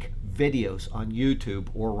take videos on YouTube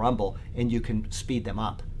or Rumble and you can speed them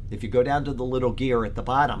up. If you go down to the little gear at the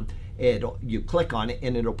bottom, you click on it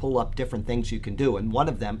and it'll pull up different things you can do, and one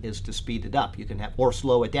of them is to speed it up. You can have, or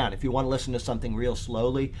slow it down if you want to listen to something real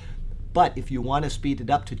slowly. But if you want to speed it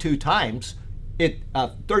up to 2 times, a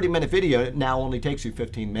 30-minute video now only takes you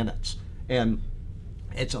 15 minutes, and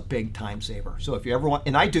it's a big time saver. So if you ever want,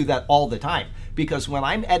 and I do that all the time, because when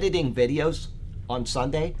I'm editing videos on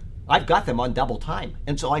Sunday, I've got them on double time,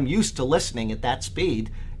 and so I'm used to listening at that speed,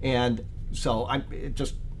 and so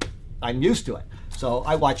I'm used to it. So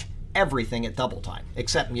I watch everything at double time,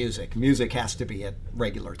 except music. Music has to be at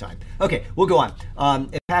regular time. Okay, we'll go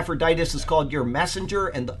on. Epaphroditus is called your messenger,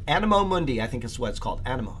 and the Animo Mundi, I think is what it's called.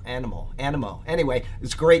 Animo. Anyway,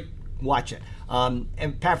 it's great. Watch it.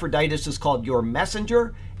 Epaphroditus is called your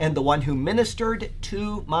messenger and the one who ministered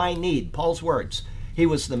to my need. Paul's words. He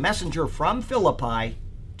was the messenger from Philippi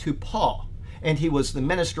to Paul, and he was the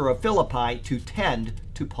minister of Philippi to tend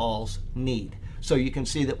to Paul's need. So you can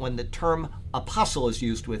see that when the term apostle is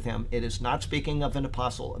used with him, it is not speaking of an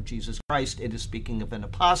apostle of Jesus Christ. It is speaking of an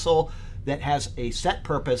apostle that has a set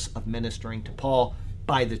purpose of ministering to Paul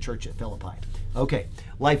by the church at Philippi. Okay,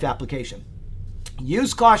 life application.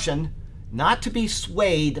 Use caution not to be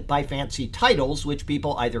swayed by fancy titles which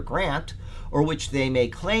people either grant or which they may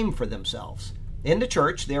claim for themselves. In the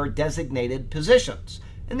church, there are designated positions,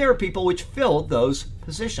 and there are people which fill those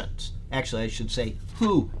positions. Actually, I should say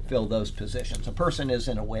who fill those positions. A person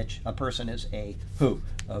isn't a which, a person is a who.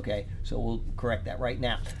 Okay, so we'll correct that right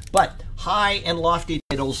now. But high and lofty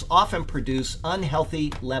titles often produce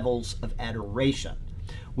unhealthy levels of adoration.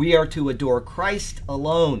 We are to adore Christ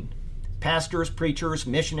alone. Pastors, preachers,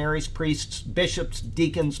 missionaries, priests, bishops,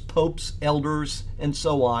 deacons, popes, elders, and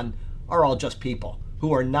so on are all just people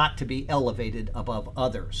who are not to be elevated above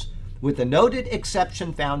others, with the noted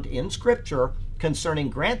exception found in Scripture concerning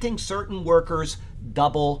granting certain workers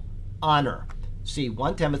double honor. See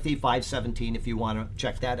 1 Timothy 5:17 if you want to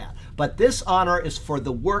check that out. But this honor is for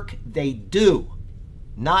the work they do,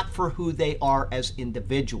 not for who they are as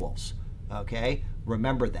individuals. Okay?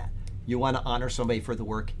 Remember that. You want to honor somebody for the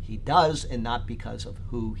work he does and not because of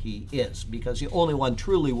who he is, because the only one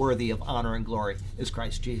truly worthy of honor and glory is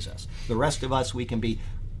Christ Jesus. The rest of us, we can be,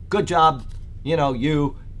 good job,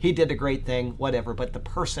 he did a great thing, whatever, but the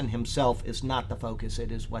person himself is not the focus.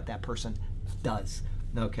 It is what that person does,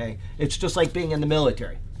 okay? It's just like being in the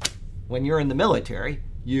military. When you're in the military,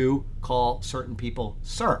 you call certain people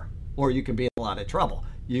sir, or you can be in a lot of trouble.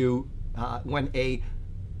 When a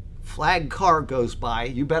flag car goes by,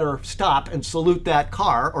 you better stop and salute that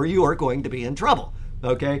car or you are going to be in trouble,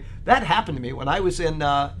 okay? That happened to me when I was in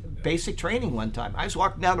basic training one time. I was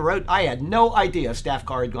walking down the road. I had no idea a staff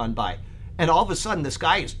car had gone by. And all of a sudden, this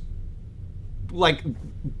guy is like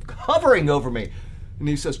hovering over me. And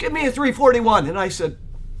he says, "Give me a 341. And I said,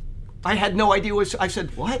 I had no idea I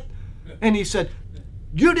said, "What?" And he said,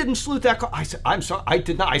 "You didn't salute that car." I said, "I'm sorry, I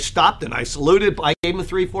did not." I stopped and I saluted. I gave him a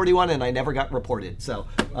 341 and I never got reported. So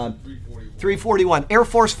 341, Air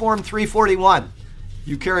Force Form 341.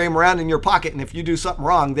 You carry them around in your pocket, and if you do something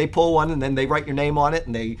wrong, they pull one and then they write your name on it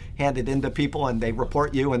and they hand it into people and they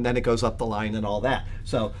report you, and then it goes up the line and all that.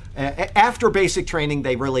 So after basic training,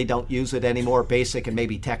 they really don't use it anymore, basic and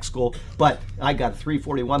maybe tech school. But I got a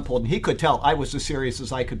 341 pulled, and he could tell I was as serious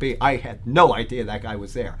as I could be. I had no idea that guy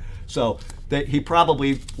was there. So he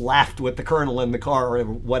probably laughed with the colonel in the car or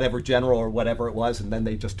whatever, general or whatever it was, and then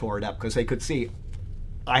they just tore it up because they could see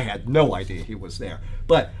I had no idea he was there.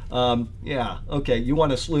 But yeah, okay, you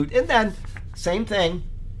want to salute. And then same thing,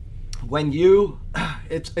 when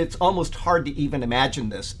it's almost hard to even imagine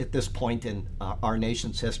this at this point in our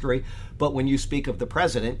nation's history, but when you speak of the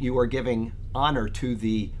president, you are giving honor to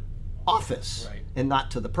the office, right, and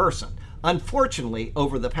not to the person. Unfortunately,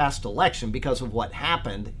 over the past election, because of what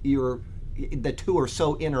happened, the two are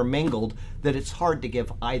so intermingled that it's hard to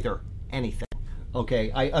give either anything.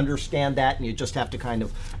 Okay, I understand that, and you just have to kind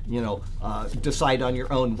of, decide on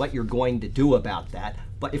your own what you're going to do about that.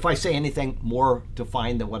 But if I say anything more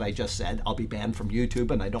defined than what I just said, I'll be banned from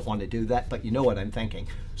YouTube, and I don't want to do that, but you know what I'm thinking.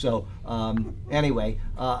 So anyway,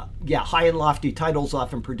 yeah, high and lofty titles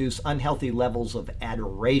often produce unhealthy levels of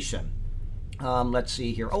adoration. Let's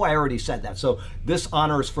see here. Oh, I already said that. So this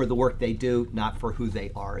honor is for the work they do, not for who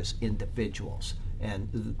they are as individuals. And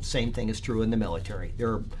the same thing is true in the military. There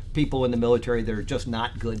are people in the military that are just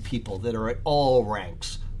not good people, that are at all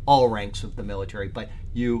ranks of the military, but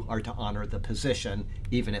you are to honor the position,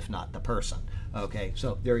 even if not the person. Okay,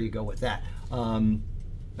 so there you go with that.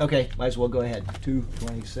 Okay, might as well go ahead.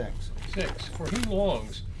 2:26. 6. For he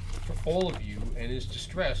longs for all of you and is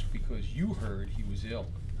distressed because you heard he was ill.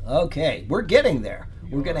 Okay, we're getting there.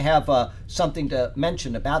 We're going to have something to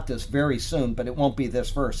mention about this very soon, but it won't be this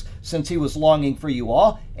verse. Since he was longing for you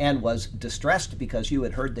all and was distressed because you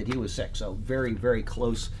had heard that he was sick. So very, very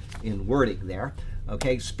close in wording there.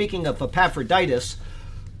 Okay, speaking of Epaphroditus,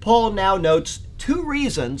 Paul now notes two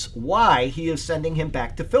reasons why he is sending him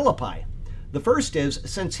back to Philippi. The first is,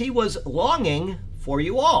 since he was longing for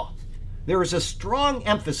you all. There is a strong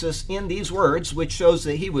emphasis in these words, which shows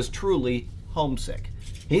that he was truly homesick.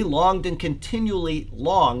 He longed and continually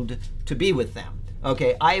longed to be with them.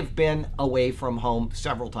 Okay, I've been away from home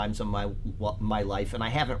several times in my life, and I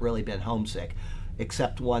haven't really been homesick,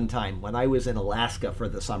 except one time. When I was in Alaska for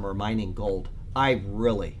the summer mining gold, I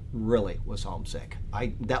really, really was homesick.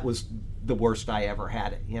 That was the worst I ever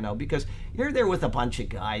had it, because you're there with a bunch of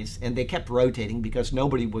guys, and they kept rotating because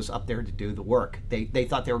nobody was up there to do the work. They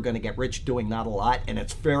thought they were going to get rich doing not a lot, and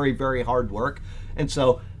it's very, very hard work. And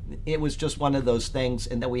so it was just one of those things.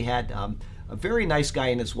 And then we had a very nice guy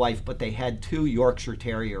and his wife, but they had 2 Yorkshire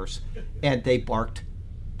Terriers, and they barked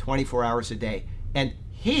 24 hours a day. And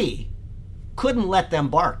he couldn't let them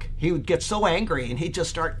bark. He would get so angry, and he'd just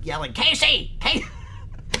start yelling, Casey! Hey!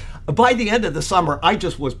 By the end of the summer, I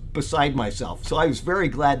just was beside myself. So I was very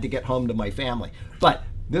glad to get home to my family. But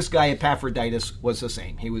this guy, Epaphroditus, was the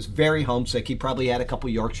same. He was very homesick. He probably had a couple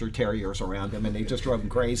Yorkshire Terriers around him, and they just drove him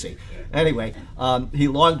crazy. Anyway, he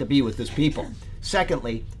longed to be with his people.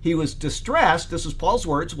 Secondly, he was distressed, this is Paul's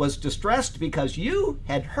words, was distressed because you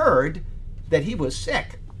had heard that he was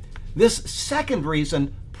sick. This second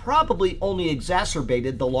reason probably only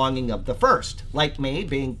exacerbated the longing of the first. Like me,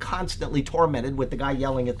 being constantly tormented with the guy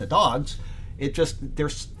yelling at the dogs,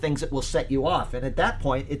 there's things that will set you off. And at that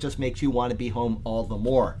point, it just makes you want to be home all the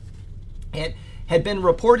more. It had been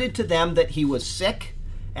reported to them that he was sick.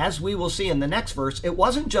 As we will see in the next verse, it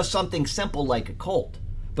wasn't just something simple like a cold,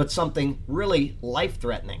 but something really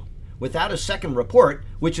life-threatening. Without a second report,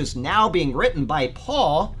 which is now being written by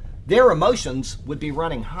Paul, their emotions would be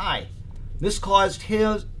running high. This caused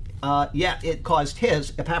it caused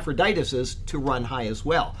his, Epaphroditus's, to run high as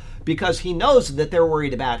well. Because he knows that they're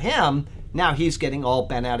worried about him, now he's getting all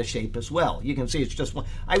bent out of shape as well. You can see it's just,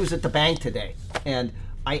 I was at the bank today, and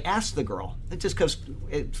I asked the girl, just because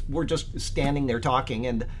we're just standing there talking,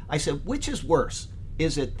 and I said, which is worse?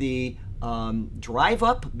 Is it the drive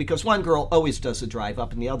up? Because one girl always does the drive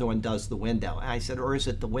up, and the other one does the window. And I said, or is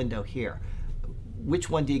it the window here? Which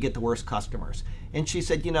one do you get the worst customers? And she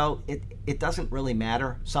said, it doesn't really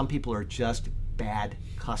matter. Some people are just bad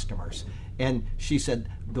customers. And she said,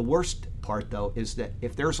 the worst part, though, is that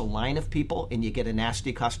if there's a line of people and you get a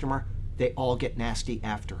nasty customer, they all get nasty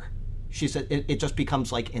after. She said, it just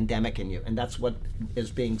becomes like endemic in you. And that's what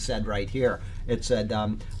is being said right here. It said,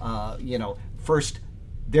 first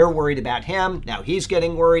they're worried about him. Now he's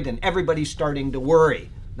getting worried, and everybody's starting to worry.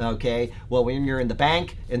 Okay, well, when you're in the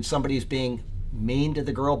bank and somebody's being mean to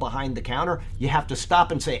the girl behind the counter, you have to stop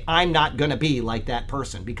and say, I'm not going to be like that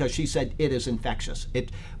person, because she said it is infectious.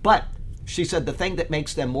 But she said the thing that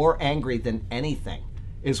makes them more angry than anything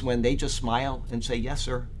is when they just smile and say, yes,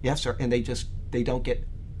 sir, and they don't get,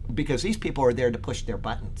 because these people are there to push their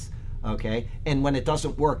buttons, okay? And when it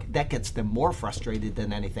doesn't work, that gets them more frustrated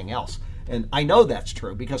than anything else. And I know that's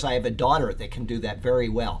true because I have a daughter that can do that very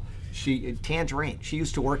well. Tangerine, she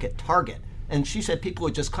used to work at Target, and she said people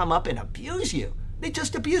would just come up and abuse you. They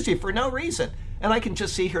just abuse you for no reason. And I can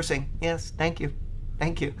just see her saying, yes, thank you.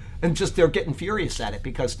 And just they're getting furious at it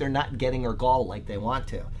because they're not getting her gall like they want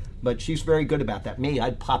to. But she's very good about that. Me,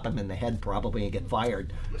 I'd pop him in the head probably and get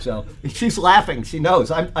fired. So she's laughing. She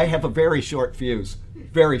knows. I have a very short fuse.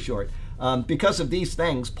 Very short. Because of these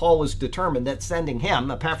things, Paul was determined that sending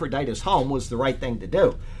him, Epaphroditus, home was the right thing to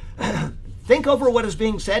do. Think over what is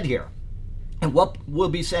being said here and what will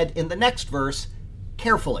be said in the next verse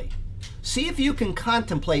carefully. See if you can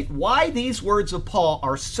contemplate why these words of Paul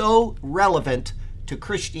are so relevant to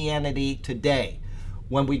Christianity today.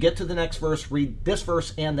 When we get to the next verse, read this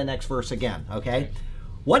verse and the next verse again, okay?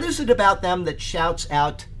 What is it about them that shouts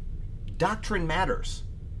out, doctrine matters?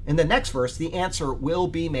 In the next verse, the answer will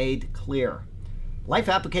be made clear. Life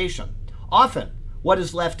application. Often, what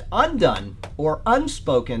is left undone or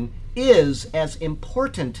unspoken is as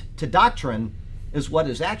important to doctrine as what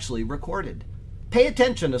is actually recorded. Pay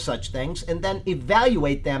attention to such things and then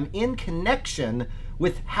evaluate them in connection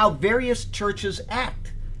with how various churches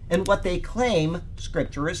act and what they claim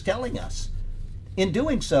Scripture is telling us. In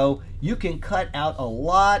doing so, you can cut out a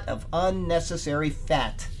lot of unnecessary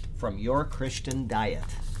fat from your Christian diet.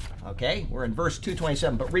 Okay, we're in verse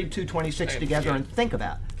 227, but read 226 together and think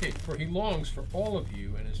about it. Okay, for he longs for all of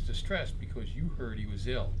you and is distressed because you heard he was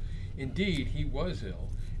ill. Indeed, he was ill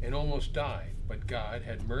and almost died, but God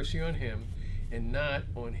had mercy on him, and not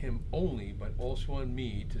on him only, but also on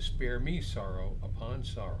me, to spare me sorrow upon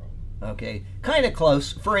sorrow. Okay, kind of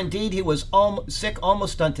close. For indeed he was sick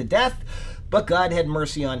almost unto death, but God had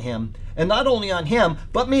mercy on him, and not only on him,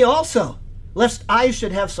 but me also, lest I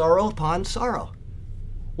should have sorrow upon sorrow.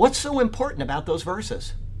 What's so important about those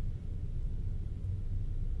verses?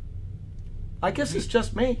 I guess it's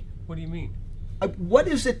just me. What do you mean? What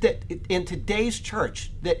is it that in today's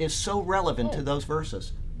church that is so relevant to those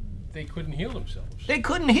verses? They couldn't heal themselves. They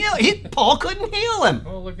couldn't heal. Paul couldn't heal him.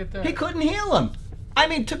 Oh, look at that. He couldn't heal him. I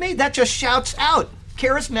mean, to me, that just shouts out.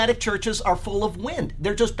 Charismatic churches are full of wind.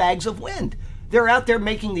 They're just bags of wind. They're out there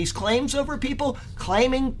making these claims over people,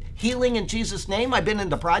 claiming healing in Jesus' name. I've been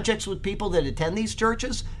into projects with people that attend these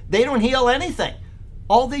churches. They don't heal anything.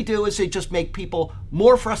 All they do is they just make people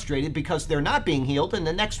more frustrated because they're not being healed, and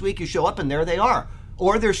the next week you show up and there they are.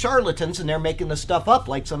 Or they're charlatans and they're making the stuff up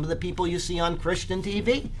like some of the people you see on Christian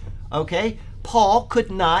TV. okay? Paul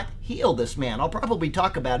could not heal this man. I'll probably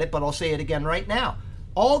talk about it, but I'll say it again right now.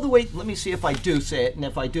 All the way, let me see if I do say it, and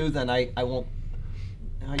if I do, then I won't,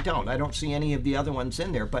 I don't see any of the other ones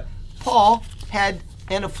in there. But Paul had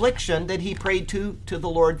an affliction that he prayed to the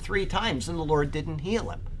Lord 3 times, and the Lord didn't heal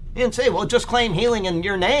him. He didn't say, well, just claim healing in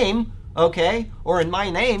your name, okay, or in my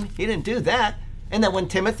name. He didn't do that. And then when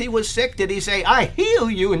Timothy was sick, did he say, I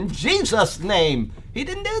heal you in Jesus' name? He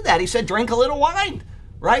didn't do that. He said, drink a little wine,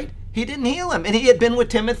 right? He didn't heal him. And he had been with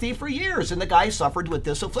Timothy for years, and the guy suffered with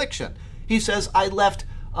this affliction. He says, I left,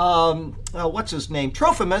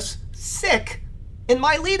 Trophimus, sick in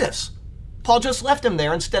Miletus. Paul just left him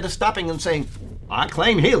there instead of stopping and saying, I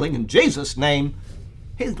claim healing in Jesus' name.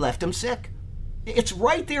 He left him sick. It's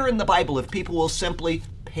right there in the Bible if people will simply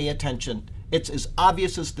pay attention. It's as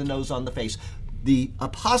obvious as the nose on the face. The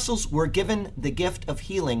apostles were given the gift of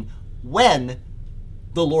healing when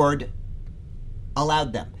the Lord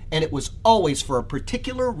allowed them. And it was always for a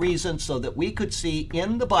particular reason so that we could see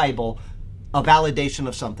in the Bible a validation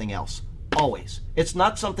of something else. Always. It's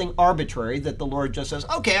not something arbitrary that the Lord just says,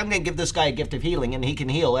 okay, I'm going to give this guy a gift of healing and he can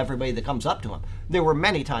heal everybody that comes up to him. There were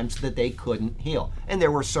many times that they couldn't heal. And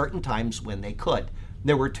there were certain times when they could.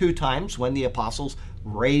 There were 2 times when the apostles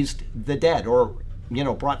raised the dead, or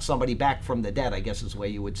brought somebody back from the dead, I guess is the way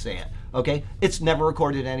you would say it. Okay? It's never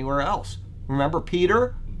recorded anywhere else. Remember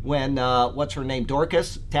Peter, when, what's her name,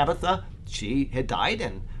 Dorcas, Tabitha, she had died,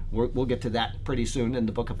 and we'll get to that pretty soon in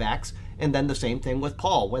the book of Acts. And then the same thing with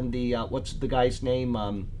Paul, when the, what's the guy's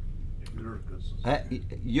name?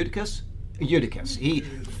 Eutychus? Eutychus.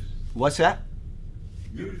 What's that?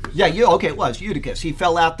 Eutychus. Yeah, it was Eutychus. He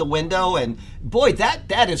fell out the window, and boy,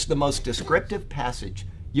 that is the most descriptive passage.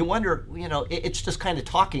 You wonder, it's just kind of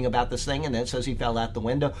talking about this thing, and then it says he fell out the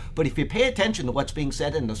window. But if you pay attention to what's being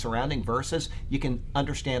said in the surrounding verses, you can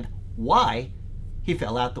understand why he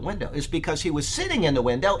fell out the window. It's because he was sitting in the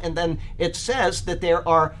window, and then it says that there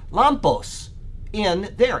are lampos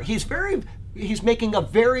in there. He's making a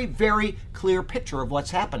very, very clear picture of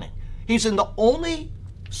what's happening. He's in the only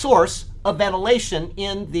source of ventilation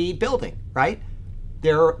in the building, right?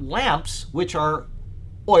 There are lamps, which are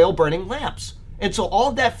oil-burning lamps. And so all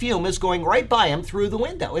of that fume is going right by him through the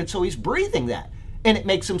window. And so he's breathing that. And it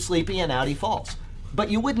makes him sleepy, and out he falls. But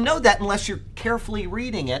you wouldn't know that unless you're carefully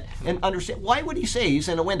reading it and understand. Why would he say he's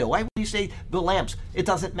in a window? Why would he say the lamps? It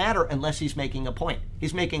doesn't matter unless he's making a point.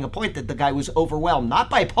 He's making a point that the guy was overwhelmed, not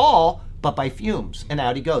by Paul, but by fumes. And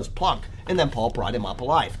out he goes, plunk. And then Paul brought him up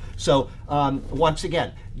alive. So once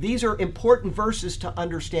again, these are important verses to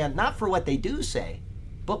understand, not for what they do say,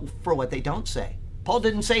 but for what they don't say. Paul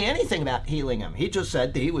didn't say anything about healing him. He just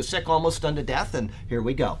said that he was sick almost unto death, and here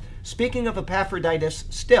we go. Speaking of Epaphroditus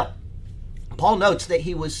still, Paul notes that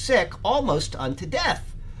he was sick almost unto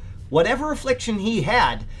death. Whatever affliction he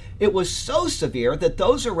had, it was so severe that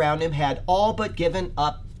those around him had all but given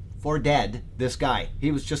up for dead this guy.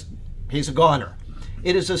 He's a goner.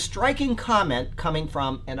 It is a striking comment coming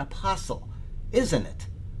from an apostle, isn't it?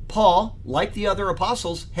 Paul, like the other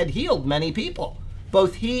apostles, had healed many people.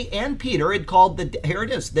 Both he and Peter had called the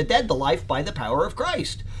dead to life by the power of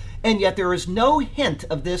Christ. And yet there is no hint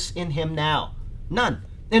of this in him now. None.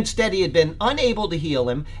 Instead, he had been unable to heal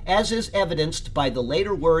him, as is evidenced by the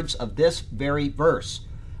later words of this very verse.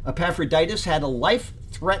 Epaphroditus had a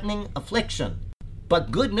life-threatening affliction.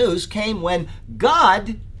 But good news came when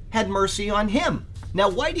God had mercy on him. Now,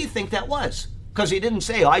 why do you think that was? Because he didn't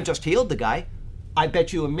say, I just healed the guy. I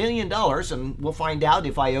bet you $1 million, and we'll find out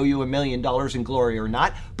if I owe you $1 million in glory or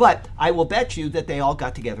not, but I will bet you that they all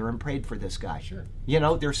got together and prayed for this guy. Sure.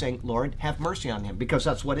 They're saying, Lord, have mercy on him, because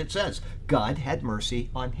that's what it says. God had mercy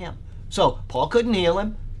on him. So Paul couldn't heal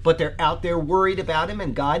him, but they're out there worried about him,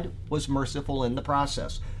 and God was merciful in the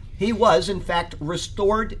process. He was, in fact,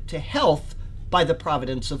 restored to health by the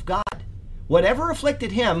providence of God. Whatever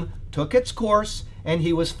afflicted him took its course, and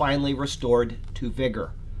he was finally restored to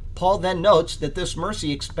vigor. Paul then notes that this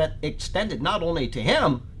mercy extended not only to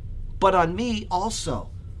him, but on me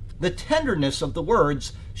also. The tenderness of the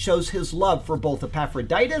words shows his love for both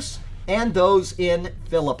Epaphroditus and those in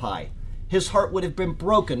Philippi. His heart would have been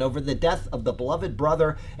broken over the death of the beloved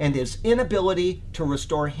brother and his inability to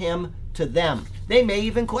restore him to them. They may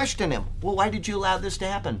even question him. Well, why did you allow this to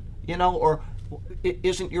happen? Or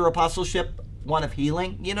isn't your apostleship one of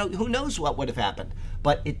healing? Who knows what would have happened?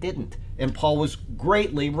 But it didn't. And Paul was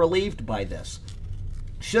greatly relieved by this.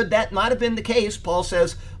 Should that not have been the case, Paul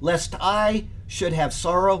says, lest I should have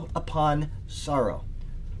sorrow upon sorrow.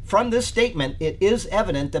 From this statement, it is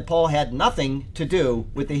evident that Paul had nothing to do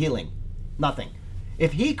with the healing. Nothing.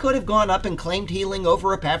 If he could have gone up and claimed healing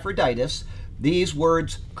over Epaphroditus, These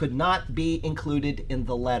words could not be included in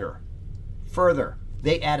the letter. Further,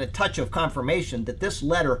 they add a touch of confirmation that this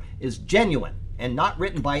letter is genuine and not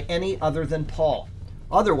written by any other than Paul.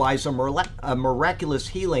 Otherwise, a miraculous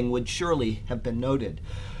healing would surely have been noted.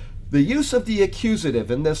 The use of the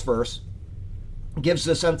accusative in this verse gives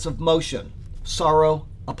a sense of motion, sorrow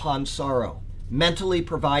upon sorrow, mentally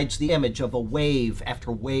provides the image of a wave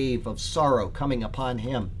after wave of sorrow coming upon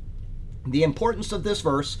him. The importance of this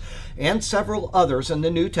verse and several others in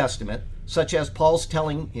the New Testament, such as Paul's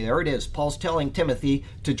telling Timothy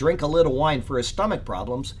to drink a little wine for his stomach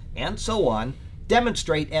problems, and so on,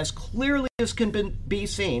 demonstrate as clearly as can be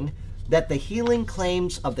seen that the healing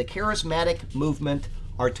claims of the charismatic movement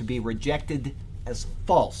are to be rejected as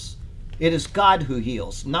false. It is God who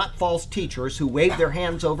heals, not false teachers who wave their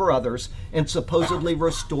hands over others and supposedly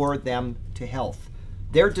restore them to health.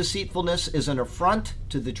 Their deceitfulness is an affront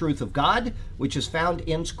to the truth of God, which is found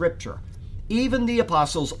in Scripture. Even the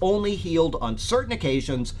apostles only healed on certain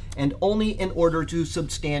occasions and only in order to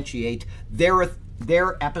substantiate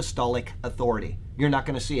their apostolic authority. You're not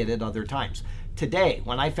going to see it at other times. Today,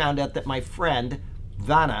 when I found out that my friend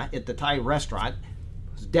Vanna at the Thai restaurant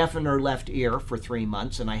was deaf in her left ear for 3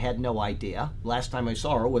 months, and I had no idea. Last time I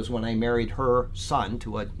saw her was when I married her son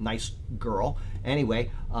to a nice girl.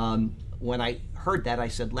 Anyway, when I heard that, I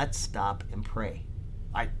said, let's stop and pray.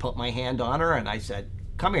 I put my hand on her and I said,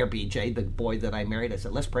 come here, BJ, the boy that I married. I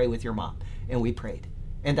said, let's pray with your mom. And we prayed.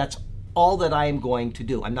 And that's all that I am going to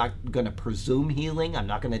do. I'm not going to presume healing. I'm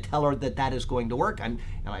not going to tell her that that is going to work. And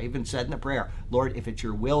I even said in the prayer, Lord, if it's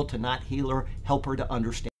your will to not heal her, help her to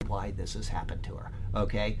understand why this has happened to her.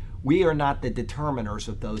 Okay? We are not the determiners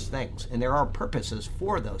of those things. And there are purposes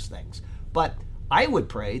for those things. But I would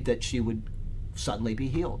pray that she would suddenly be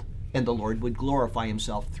healed, and the Lord would glorify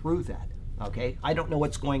himself through that. Okay? I don't know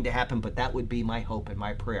what's going to happen, but that would be my hope and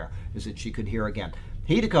my prayer, is that she could hear again.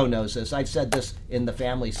 Hideko knows this. I've said this in the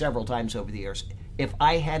family several times over the years. If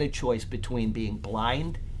I had a choice between being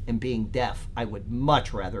blind and being deaf, I would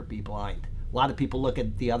much rather be blind. A lot of people look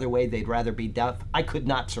at the other way. They'd rather be deaf. I could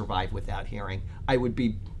not survive without hearing. I would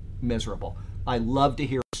be miserable. I love to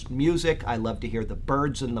hear music. I love to hear the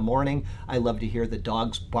birds in the morning. I love to hear the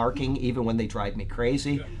dogs barking, even when they drive me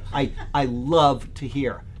crazy. I love to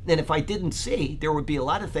hear. And if I didn't see, there would be a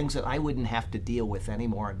lot of things that I wouldn't have to deal with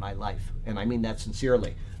anymore in my life. And I mean that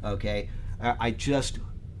sincerely, okay? I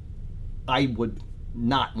would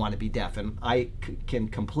not want to be deaf, and I can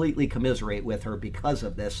completely commiserate with her because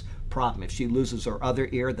of this problem. If she loses her other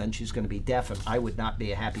ear, then she's going to be deaf, and I would not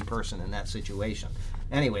be a happy person in that situation.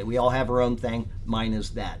 Anyway, we all have our own thing. Mine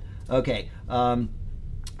is that. Okay,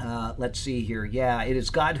 let's see here. Yeah, it is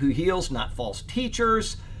God who heals, not false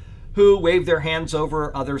teachers who wave their hands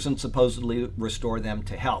over others and supposedly restore them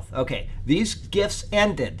to health. Okay, these gifts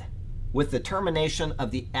ended with the termination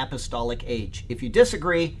of the apostolic age. If you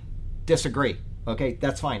disagree, disagree. Okay,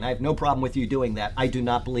 that's fine. I have no problem with you doing that. I do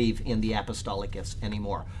not believe in the apostolic gifts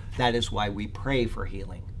anymore. That is why we pray for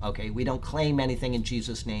healing. Okay, we don't claim anything in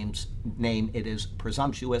Jesus' name. It is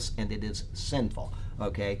presumptuous and it is sinful.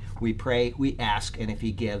 Okay, we pray, we ask, and if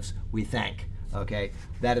he gives, we thank. Okay,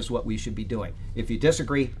 that is what we should be doing. If you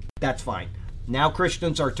disagree, that's fine. Now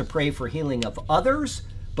Christians are to pray for healing of others,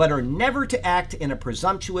 but are never to act in a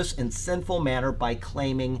presumptuous and sinful manner by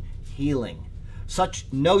claiming healing. Such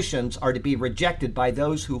notions are to be rejected by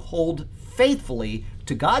those who hold faithfully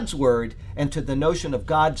to God's word and to the notion of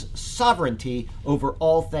God's sovereignty over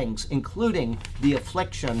all things, including the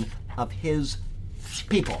affliction of his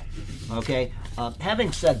people. Okay,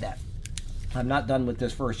 having said that, I'm not done with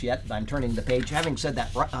this verse yet. I'm turning the page. Having said that,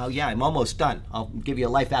 yeah, I'm almost done. I'll give you a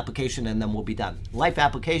life application and then we'll be done. Life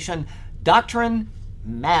application, doctrine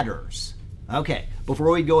matters. Okay,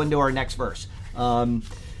 before we go into our next verse.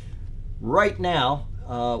 Right now,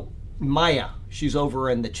 Maya, she's over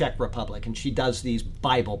in the Czech Republic, and she does these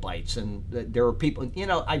Bible bites. And there are people, you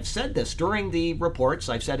know, I've said this during the reports,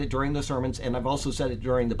 I've said it during the sermons, and I've also said it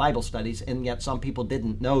during the Bible studies, and yet some people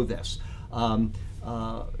didn't know this.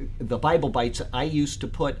 The Bible bites I used to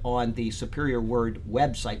put on the Superior Word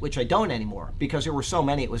website, which I don't anymore because there were so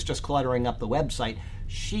many, it was just cluttering up the website.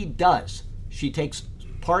 She takes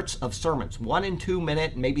parts of sermons, 1 and 2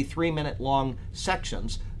 minute, maybe 3 minute long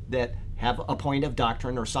sections that have a point of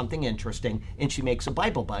doctrine or something interesting, and she makes a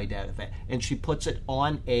Bible bite out of it, and she puts it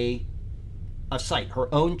on a site,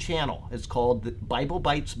 her own channel. It's called the Bible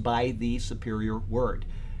Bites by the Superior Word.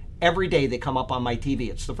 Every day they come up on my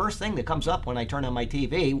TV. It's the first thing that comes up when I turn on my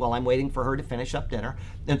TV while I'm waiting for her to finish up dinner.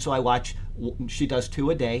 And so I watch, she does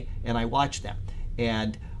 2 a day, and I watch them.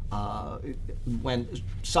 And when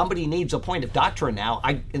somebody needs a point of doctrine now,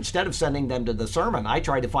 instead of sending them to the sermon, I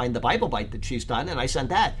try to find the Bible Bite that she's done, and I sent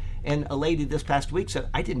that. And a lady this past week said,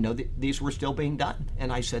 I didn't know that these were still being done.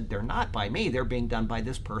 And I said, they're not by me. They're being done by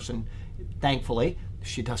this person. Thankfully,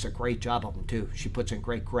 she does a great job of them, too. She puts in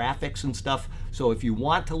great graphics and stuff. So if you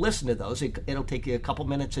want to listen to those, it'll take you a couple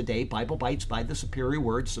minutes a day. Bible Bites by the Superior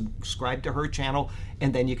Word. Subscribe to her channel,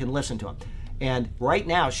 and then you can listen to them. And right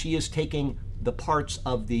now, she is taking the parts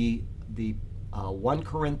of the 1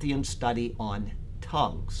 Corinthians study on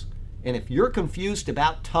tongues. And if you're confused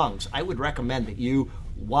about tongues, I would recommend that you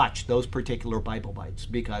watch those particular Bible Bites,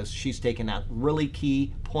 because she's taken out really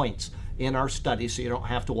key points in our study, so you don't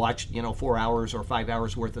have to watch 4 hours or 5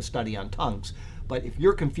 hours worth of study on tongues. But if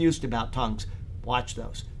you're confused about tongues, watch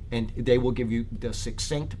those, and they will give you the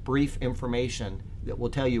succinct, brief information that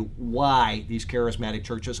will tell you why these charismatic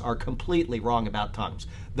churches are completely wrong about tongues.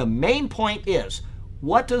 The main point is,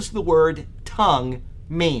 what does the word tongue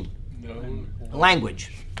mean?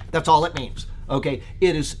 Language. That's all it means. Okay?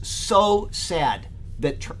 It is so sad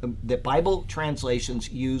that Bible translations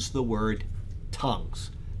use the word tongues,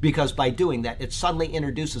 because by doing that, it suddenly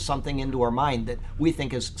introduces something into our mind that we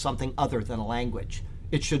think is something other than a language.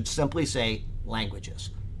 It should simply say languages.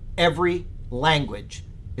 Every language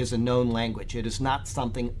is a known language. It is not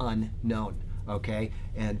something unknown, okay?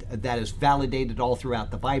 And that is validated all throughout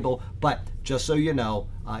the Bible. But just so you know,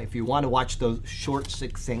 if you want to watch those short,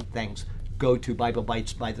 succinct things, go to Bible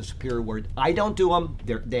Bites by the Superior Word. I don't do them.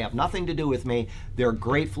 They have nothing to do with me. They're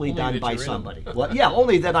gratefully Only done that by you're in somebody. them. Well, yeah,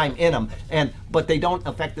 only that I'm in them. But they don't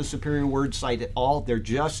affect the Superior Word site at all. They're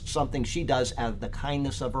just something she does out of the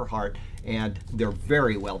kindness of her heart, and they're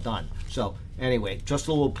very well done. So anyway, just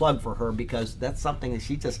a little plug for her, because that's something that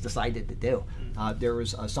she just decided to do. There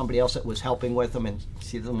was somebody else that was helping with them, and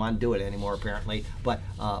she doesn't want to do it anymore, apparently. But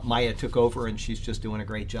Maya took over, and she's just doing a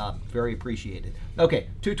great job. Very appreciated. Okay,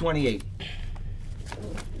 228.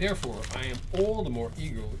 Therefore, I am all the more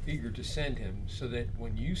eager to send him, so that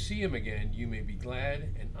when you see him again, you may be glad,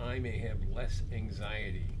 and I may have less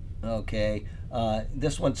anxiety. Okay,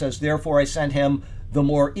 this one says, therefore I sent him the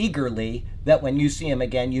more eagerly, that when you see him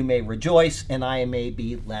again, you may rejoice, and I may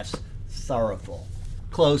be less sorrowful.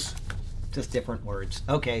 Close, just different words.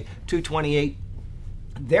 Okay, 228.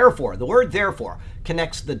 Therefore, the word therefore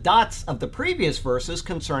connects the dots of the previous verses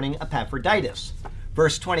concerning Epaphroditus.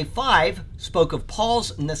 Verse 25 spoke of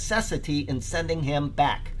Paul's necessity in sending him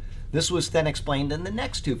back. This was then explained in the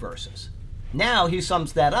next two verses. Now he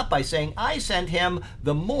sums that up by saying, I sent him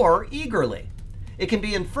the more eagerly. It can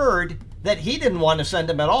be inferred that he didn't want to send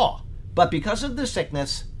him at all, but because of the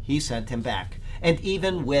sickness, he sent him back, and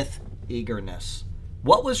even with eagerness.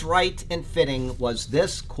 What was right and fitting was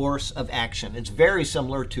this course of action. It's very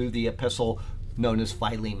similar to the epistle known as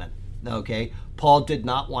Philemon. Okay, Paul did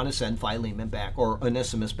not want to send Philemon back, or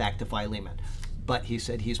Onesimus back to Philemon. But he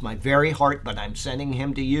said, he's my very heart, but I'm sending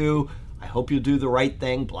him to you. I hope you'll do the right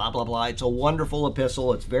thing, blah, blah, blah. It's a wonderful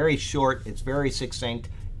epistle. It's very short. It's very succinct.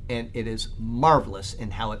 And it is marvelous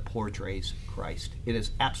in how it portrays Christ. It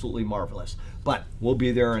is absolutely marvelous. But we'll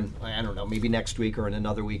be there in, I don't know, maybe next week or in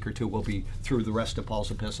another week or two, we'll be through the rest of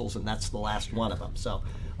Paul's epistles, and that's the last one of them. So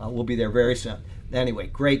we'll be there very soon. Anyway,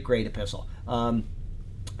 great, great epistle.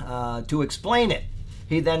 To explain it,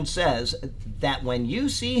 he then says that when you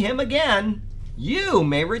see him again, you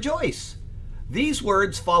may rejoice. These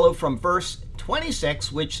words follow from verse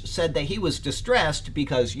 26, which said that he was distressed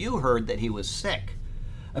because you heard that he was sick.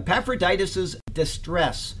 Epaphroditus'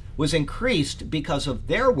 distress was increased because of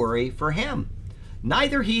their worry for him.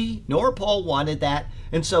 Neither he nor Paul wanted that,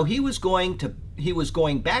 and so he was going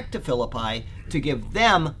back to Philippi to give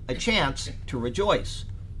them a chance to rejoice.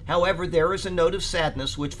 However, there is a note of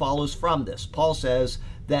sadness which follows from this. Paul says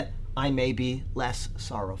that I may be less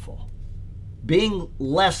sorrowful. Being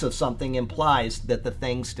less of something implies that the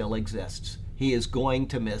thing still exists. He is going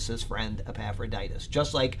to miss his friend Epaphroditus,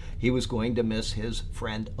 just like he was going to miss his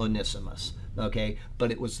friend Onesimus. Okay,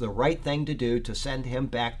 but it was the right thing to do to send him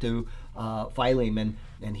back to Philemon,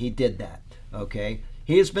 and he did that. Okay,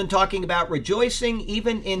 he has been talking about rejoicing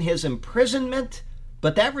even in his imprisonment,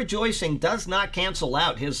 but that rejoicing does not cancel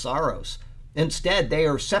out his sorrows. Instead, they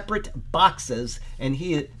are separate boxes, and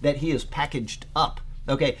he is packaged up.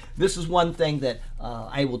 Okay, this is one thing that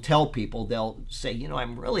I will tell people. They'll say,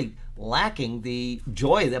 I'm really lacking the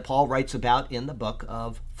joy that Paul writes about in the book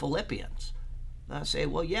of Philippians. I say,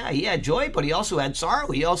 well, yeah, he had joy, but he also had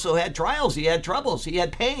sorrow. He also had trials. He had troubles. He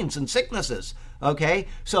had pains and sicknesses. Okay,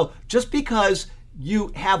 so just because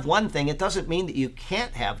you have one thing, it doesn't mean that you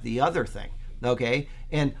can't have the other thing. Okay,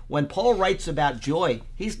 And when Paul writes about joy,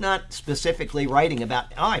 he's not specifically writing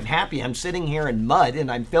about, oh, I'm happy, I'm sitting here in mud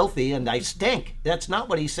and I'm filthy and I stink. That's not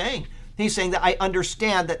what he's saying. He's saying that I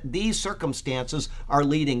understand that these circumstances are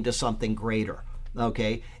leading to something greater,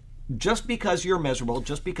 okay? Just because you're miserable,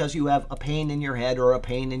 just because you have a pain in your head or a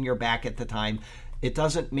pain in your back at the time, it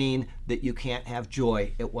doesn't mean that you can't have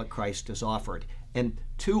joy at what Christ has offered. And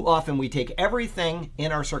too often we take everything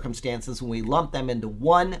in our circumstances and we lump them into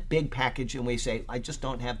one big package and we say, I just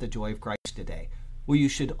don't have the joy of Christ today. Well, you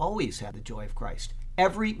should always have the joy of Christ.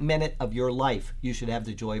 Every minute of your life, you should have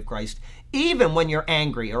the joy of Christ. Even when you're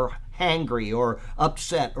angry or hangry or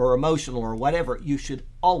upset or emotional or whatever, you should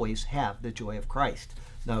always have the joy of Christ.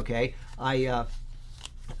 Okay?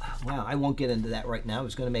 Well, I won't get into that right now. I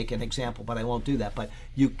was going to make an example, but I won't do that. But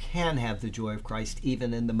you can have the joy of Christ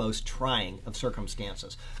even in the most trying of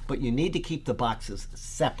circumstances. But you need to keep the boxes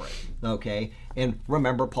separate, okay? And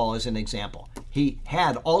remember Paul as an example. He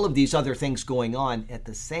had all of these other things going on at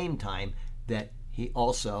the same time that he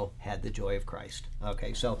also had the joy of Christ.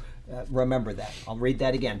 Okay, so remember that. I'll read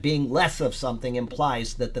that again. Being less of something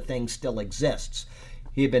implies that the thing still exists.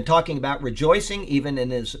 He had been talking about rejoicing even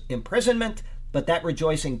in his imprisonment, but that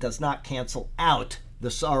rejoicing does not cancel out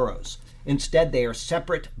the sorrows. Instead, they are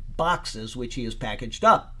separate boxes which he has packaged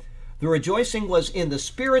up. The rejoicing was in the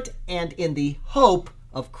Spirit and in the hope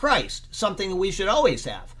of Christ, something we should always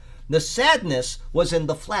have. The sadness was in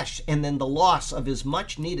the flesh and in the loss of his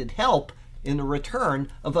much-needed help in the return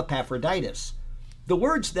of Epaphroditus. The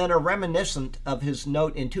words then are reminiscent of his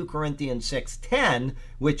note in 2 Corinthians 6:10,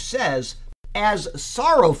 which says, as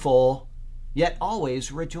sorrowful, yet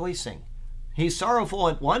always rejoicing. He's sorrowful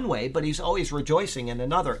in one way, but he's always rejoicing in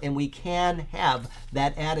another, and we can have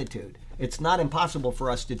that attitude. It's not impossible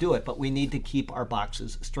for us to do it, but we need to keep our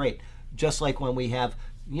boxes straight. Just like when we have,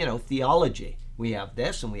 theology. We have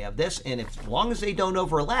this and we have this, and as long as they don't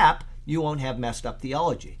overlap, you won't have messed up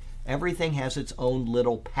theology. Everything has its own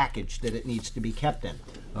little package that it needs to be kept in,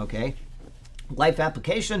 okay? Life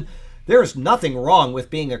application, there is nothing wrong with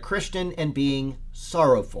being a Christian and being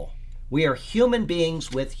sorrowful. We are human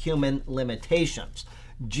beings with human limitations.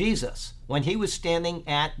 Jesus, when he was standing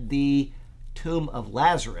at the tomb of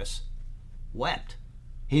Lazarus, wept.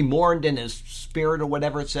 He mourned in his spirit or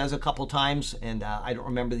whatever it says a couple times, and I don't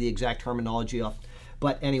remember the exact terminology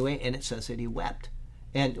but anyway, and it says that he wept.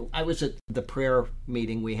 And I was at the prayer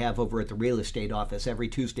meeting we have over at the real estate office every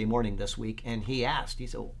Tuesday morning this week, and he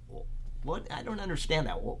said, what? I don't understand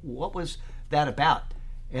that. What was that about?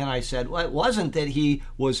 And I said, well, it wasn't that he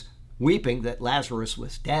was weeping that Lazarus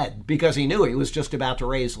was dead, because he knew he was just about to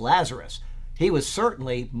raise Lazarus. He was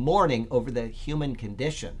certainly mourning over the human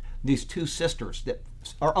condition. These two sisters that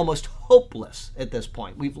are almost hopeless at this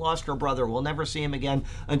point. We've lost our brother. We'll never see him again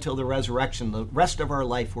until the resurrection. The rest of our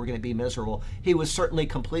life, we're going to be miserable. He was certainly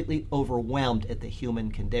completely overwhelmed at the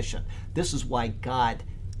human condition. This is why God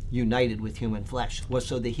united with human flesh, was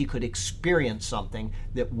so that he could experience something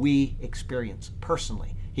that we experience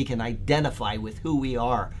personally. He can identify with who we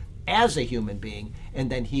are as a human being,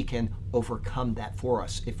 and then he can overcome that for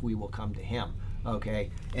us if we will come to him.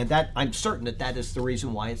 Okay? And that, I'm certain that is the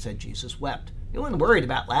reason why it said Jesus wept. He wasn't worried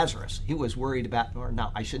about Lazarus. He was worried about, or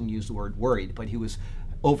no, I shouldn't use the word worried, but he was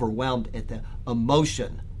overwhelmed at the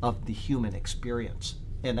emotion of the human experience.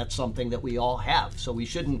 And that's something that we all have. So we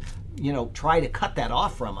shouldn't, try to cut that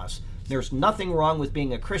off from us. There's nothing wrong with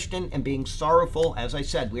being a Christian and being sorrowful. As I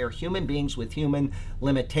said, we are human beings with human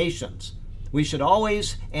limitations. We should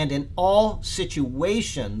always and in all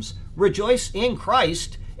situations rejoice in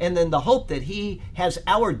Christ and in the hope that he has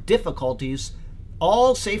our difficulties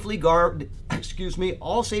all safely guarded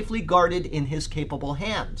in his capable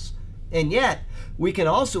hands. And yet, we can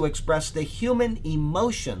also express the human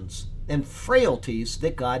emotions and frailties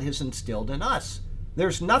that God has instilled in us.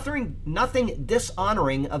 There's nothing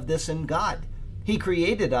dishonoring of this in God. He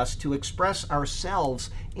created us to express ourselves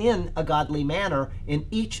in a godly manner in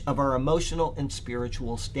each of our emotional and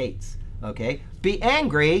spiritual states. Okay? Be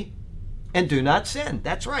angry and do not sin.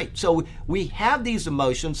 That's right. So we have these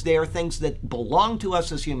emotions. They are things that belong to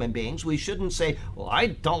us as human beings. We shouldn't say, well, I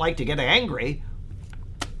don't like to get angry.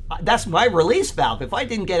 That's my release valve. If I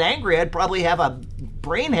didn't get angry, I'd probably have a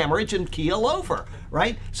brain hemorrhage and keel over,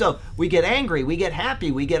 right? So we get angry, we get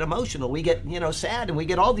happy, we get emotional, we get, sad, and we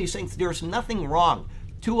get all these things. There's nothing wrong.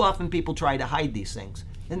 Too often people try to hide these things,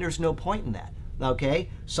 and there's no point in that, okay?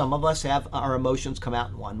 Some of us have our emotions come out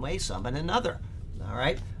in one way, some in another, all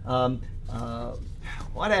right?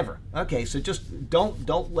 Whatever. Okay, so just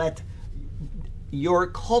don't let your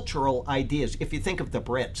cultural ideas. If you think of the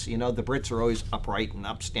Brits, you know, the Brits are always upright and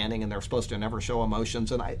upstanding, and they're supposed to never show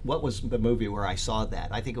emotions. And what was the movie where I saw that?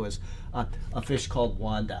 I think it was A Fish Called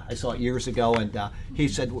Wanda. I saw it years ago, and he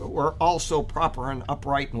said, we're all so proper and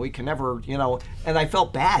upright, and we can never, you know, and I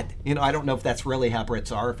felt bad. You know, I don't know if that's really how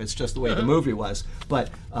Brits are, if it's just the way the movie was. But,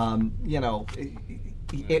 you know,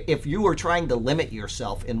 if you were trying to limit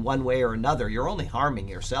yourself in one way or another, you're only harming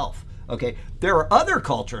yourself. Okay, there are other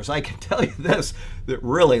cultures, I can tell you this, that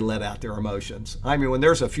really let out their emotions. I mean, when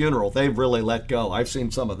there's a funeral, they really let go. I've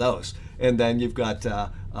seen some of those. And then you've got,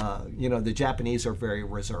 you know, the Japanese are very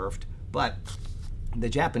reserved, but the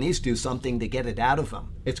Japanese do something to get it out of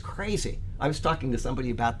them. It's crazy. I was talking to somebody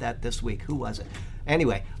about that this week. Who was it?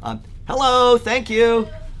 Anyway, hello, thank you.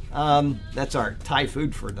 That's our Thai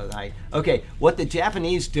food for the night. Okay, what the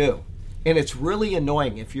Japanese do, and it's really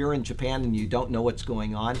annoying if you're in Japan and you don't know what's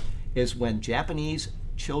going on, is when Japanese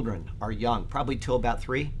children are young, probably till about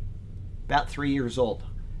 3 years old,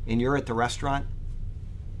 and you're at the restaurant,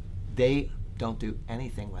 they don't do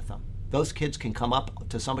anything with them. Those kids can come up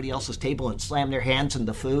to somebody else's table and slam their hands in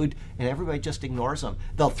the food, and everybody just ignores them.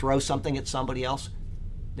 They'll throw something at somebody else.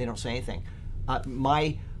 They don't say anything.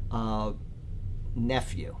 My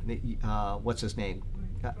nephew, what's his name?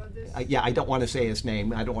 Yeah, I don't want to say his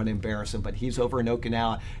name. I don't want to embarrass him, but he's over in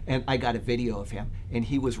Okinawa, and I got a video of him, and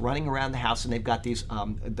he was running around the house, and they've got these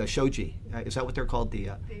the shoji. Is that what they're called?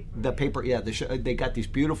 The paper. Yeah, they got these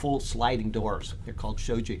beautiful sliding doors. They're called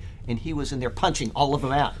shoji, and he was in there punching all of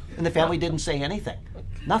them out, and the family didn't say anything,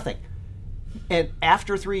 nothing. And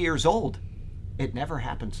after 3 years old, it never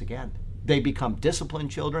happens again. They become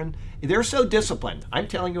disciplined children. They're so disciplined. I'm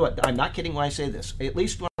telling you what, I'm not kidding when I say this. At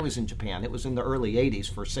least when I was in Japan, it was in the early 80s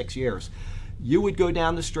for 6 years. You would go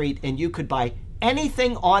down the street and you could buy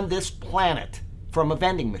anything on this planet from a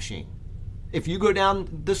vending machine. If you go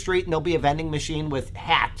down the street and there'll be a vending machine with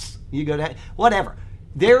hats, you go to whatever.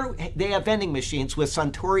 They have vending machines with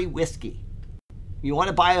Suntory whiskey. You want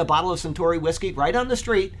to buy a bottle of Suntory whiskey right on the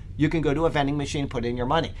street, you can go to a vending machine and put in your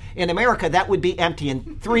money. In America, that would be empty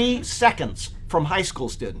in 3 seconds from high school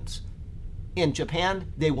students. In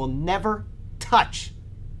Japan, they will never touch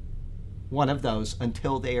one of those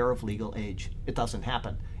until they are of legal age. It doesn't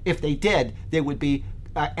happen. If they did, they would be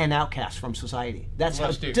an outcast from society. That's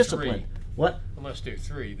how disciplined. What? Unless they're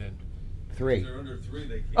 3, then. 3. If they're under 3,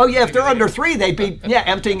 they can't. Oh yeah, if they're under 3, they'd be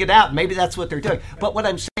emptying it out. Maybe that's what they're doing. But what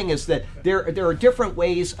I'm saying is that there are different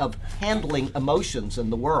ways of handling emotions in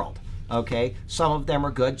the world. Okay, some of them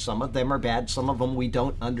are good, some of them are bad, some of them we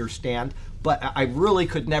don't understand. But I really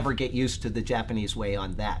could never get used to the Japanese way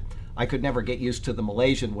on that. I could never get used to the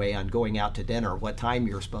Malaysian way on going out to dinner, what time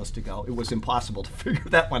you're supposed to go. It was impossible to figure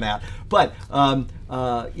that one out. But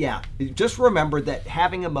yeah, just remember that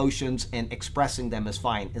having emotions and expressing them is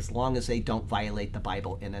fine as long as they don't violate the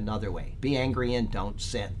Bible in another way. Be angry and don't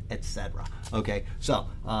sin, etc. Okay, so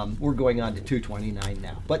we're going on to 229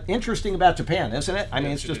 now. But interesting about Japan, isn't it? I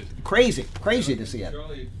mean, it's just crazy to see it.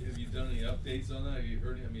 Charlie, have you done any updates on that? Have you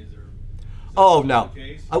heard any? I mean, is there... Oh no!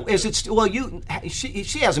 Oh, is it well?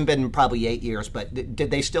 She hasn't been in probably 8 years, but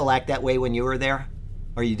did they still act that way when you were there,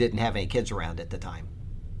 or you didn't have any kids around at the time?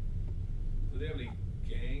 Do they have any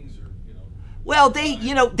gangs or Well, they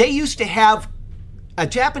used to have a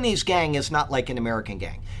Japanese gang is not like an American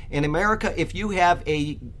gang. In America, if you have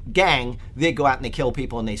a gang, they go out and they kill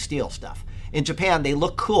people and they steal stuff. In Japan, they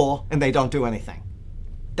look cool and they don't do anything.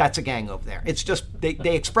 That's a gang over there. It's just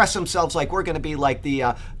they express themselves like we're going to be like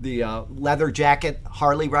the leather jacket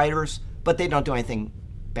Harley riders, but they don't do anything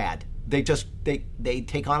bad. They just they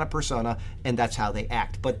take on a persona and that's how they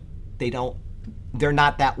act. But they're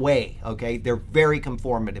not that way. Okay, they're very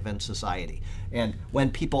conformative in society, and when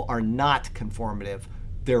people are not conformative,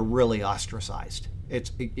 they're really ostracized.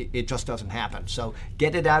 It just doesn't happen. So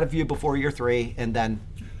get it out of you before you're 3, and then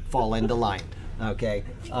fall into line. Okay.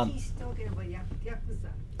 He's talking about Yakuza.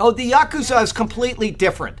 Oh, the Yakuza is completely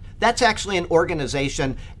different. That's actually an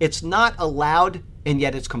organization. It's not allowed, and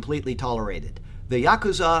yet it's completely tolerated. The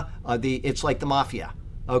Yakuza, it's like the mafia.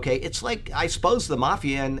 Okay, it's like, I suppose the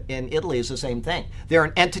mafia in Italy is the same thing. They're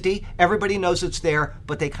an entity, everybody knows it's there,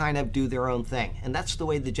 but they kind of do their own thing. And that's the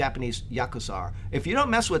way the Japanese Yakuza are. If you don't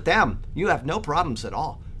mess with them, you have no problems at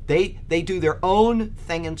all. They do their own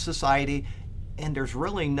thing in society, and there's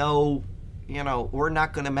really no... we're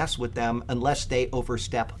not going to mess with them unless they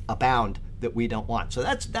overstep a bound that we don't want. So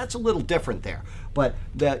that's a little different there. But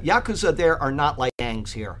the Yakuza there are not like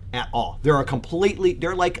gangs here at all. They're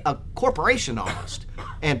like a corporation almost.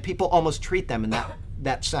 And people almost treat them in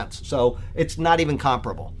that sense. So it's not even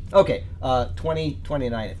comparable. Okay,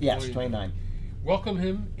 29. Yes, 29. Welcome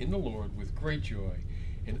him in the Lord with great joy,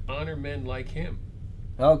 and honor men like him.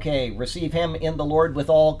 Okay, receive him in the Lord with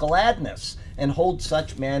all gladness, and hold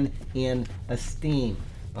such men in esteem.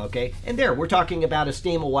 Okay, and there, we're talking about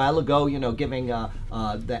esteem a while ago, giving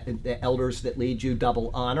the elders that lead you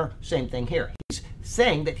double honor. Same thing here. He's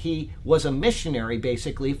saying that he was a missionary,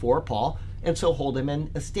 basically, for Paul, and so hold him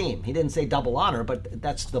in esteem. He didn't say double honor, but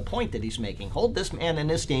that's the point that he's making. Hold this man in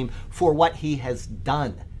esteem for what he has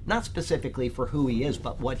done. Not specifically for who he is,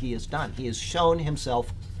 but what he has done. He has shown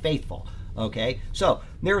himself faithful. Okay, so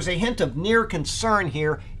there's a hint of near concern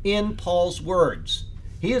here in Paul's words.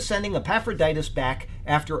 He is sending Epaphroditus back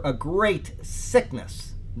after a great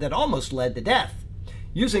sickness that almost led to death.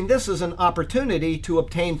 Using this as an opportunity to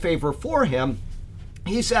obtain favor for him,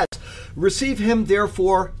 he says, receive him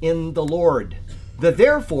therefore in the Lord. The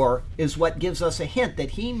therefore is what gives us a hint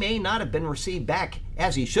that he may not have been received back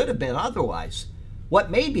as he should have been otherwise. What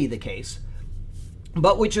may be the case,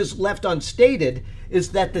 but which is left unstated,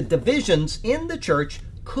 is that the divisions in the church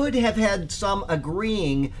could have had some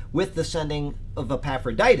agreeing with the sending of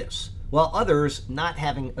Epaphroditus, while others not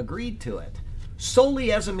having agreed to it.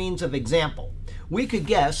 Solely as a means of example, we could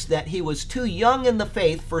guess that he was too young in the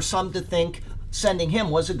faith for some to think sending him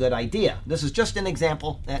was a good idea. This is just an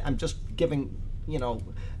example. I'm just giving,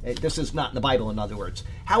 this is not in the Bible, in other words.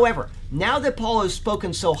 However, now that Paul has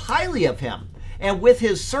spoken so highly of him, and with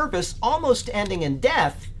his service almost ending in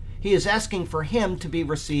death, he is asking for him to be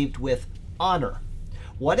received with honor.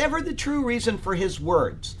 Whatever the true reason for his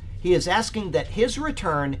words, he is asking that his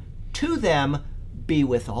return to them be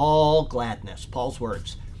with all gladness. Paul's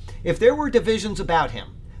words. If there were divisions about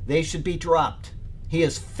him, they should be dropped. He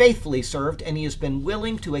has faithfully served, and he has been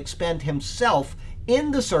willing to expend himself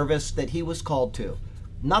in the service that he was called to.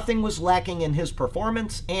 Nothing was lacking in his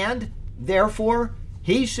performance, and, therefore,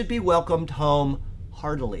 he should be welcomed home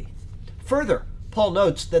heartily. Further, Paul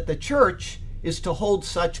notes that the church is to hold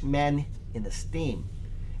such men in esteem.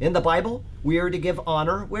 In the Bible, we are to give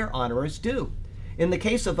honor where honor is due. In the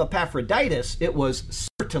case of Epaphroditus, it was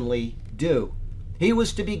certainly due. He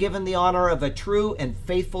was to be given the honor of a true and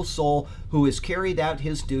faithful soul who has carried out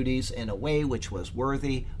his duties in a way which was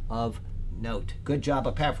worthy of note. Good job,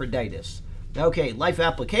 Epaphroditus. Okay, life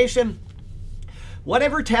application.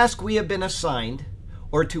 Whatever task we have been assigned,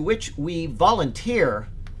 or to which we volunteer,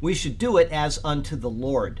 we should do it as unto the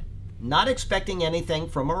Lord, not expecting anything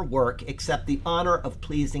from our work except the honor of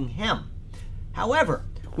pleasing him. However,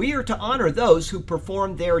 we are to honor those who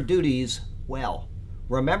perform their duties well,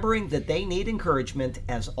 remembering that they need encouragement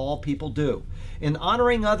as all people do. In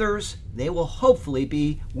honoring others, they will hopefully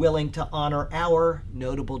be willing to honor our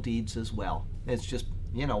notable deeds as well. It's just,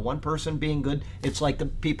 one person being good. It's like the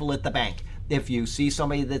people at the bank. If you see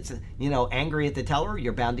somebody that's, angry at the teller,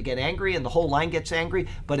 you're bound to get angry and the whole line gets angry.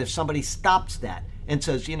 But if somebody stops that and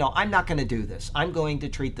says, I'm not going to do this. I'm going to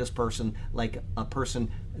treat this person like a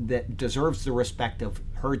person that deserves the respect of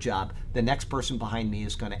her job. The next person behind me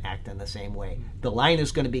is going to act in the same way. The line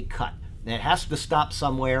is going to be cut. And it has to stop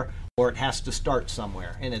somewhere, or it has to start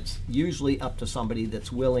somewhere. And it's usually up to somebody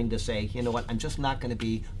that's willing to say, you know what, I'm just not going to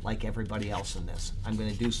be like everybody else in this. I'm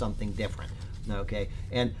going to do something different. Okay?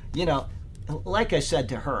 And, like I said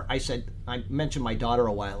to her, I mentioned my daughter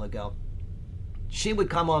a while ago. She would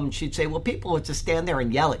come home and she'd say, well, people would just stand there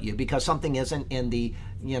and yell at you because something isn't in the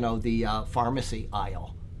pharmacy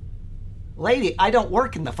aisle. Lady, I don't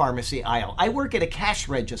work in the pharmacy aisle. I work at a cash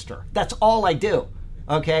register. That's all I do.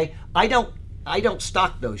 Okay? I don't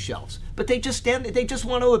stock those shelves. But they just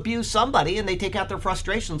want to abuse somebody, and they take out their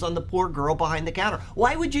frustrations on the poor girl behind the counter.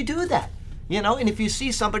 Why would you do that? And if you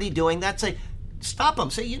see somebody doing that, say, stop them.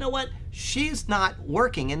 Say, you know what? She's not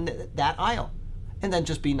working in that aisle. And then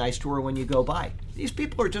just be nice to her when you go by. These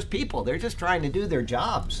people are just people. They're just trying to do their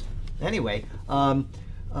jobs. Anyway,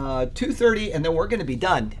 2:30, and then we're going to be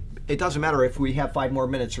done. It doesn't matter if we have 5 more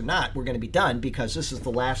minutes or not. We're going to be done because this is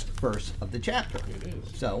the last verse of the chapter. It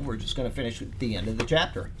is. So we're just going to finish at the end of the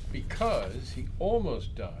chapter. Because he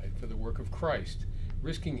almost died for the work of Christ,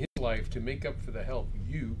 risking his life to make up for the help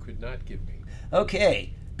you could not give me.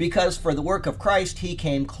 Okay. Because for the work of Christ he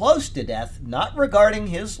came close to death, not regarding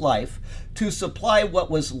his life, to supply what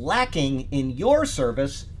was lacking in your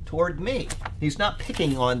service toward me. He's not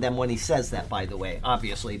picking on them when he says that, by the way,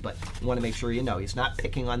 obviously, but I want to make sure you know he's not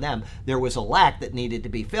picking on them. There was a lack that needed to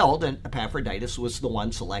be filled, and Epaphroditus was the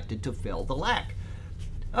one selected to fill the lack.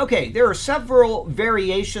 Okay, there are several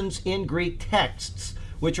variations in Greek texts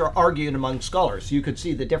which are argued among scholars. You could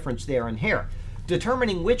see the difference there and here.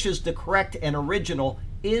 Determining which is the correct and original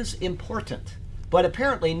is important, but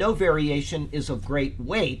apparently no variation is of great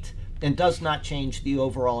weight and does not change the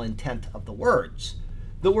overall intent of the words.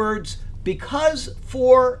 The words, because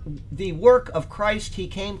for the work of Christ he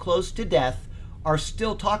came close to death, are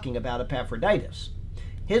still talking about Epaphroditus.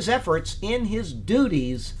 His efforts in his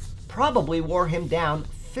duties probably wore him down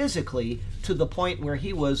physically to the point where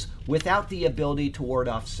he was without the ability to ward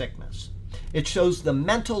off sickness. It shows the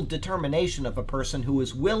mental determination of a person who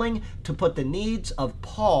is willing to put the needs of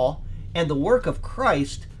Paul and the work of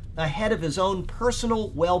Christ ahead of his own personal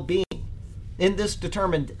well-being. In this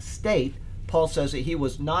determined state, Paul says that he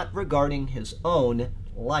was not regarding his own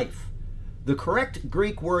life. The correct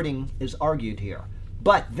Greek wording is argued here,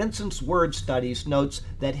 but Vincent's Word Studies notes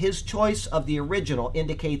that his choice of the original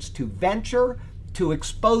indicates to venture, to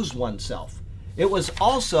expose oneself. It was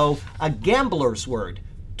also a gambler's word,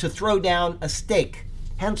 to throw down a stake.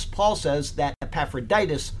 Hence, Paul says that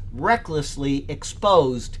Epaphroditus recklessly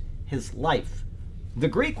exposed his life. The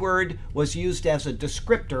Greek word was used as a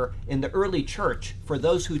descriptor in the early church for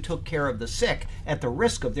those who took care of the sick at the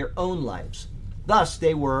risk of their own lives. Thus,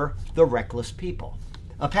 they were the reckless people.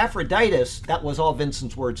 Epaphroditus, that was all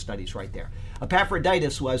Vincent's Word Studies right there.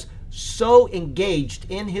 Epaphroditus was so engaged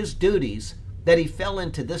in his duties that he fell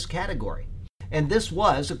into this category. And this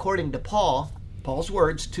was, according to Paul's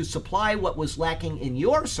words, to supply what was lacking in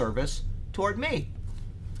your service toward me.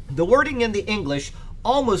 The wording in the English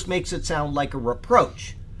almost makes it sound like a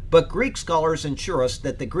reproach, but Greek scholars assure us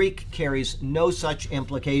that the Greek carries no such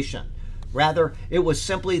implication. Rather, it was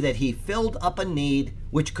simply that he filled up a need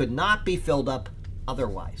which could not be filled up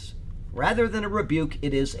otherwise. Rather than a rebuke,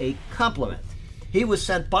 it is a compliment. He was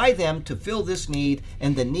sent by them to fill this need,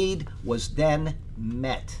 and the need was then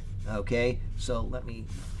met. Okay, so let me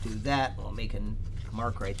do that. I'll make a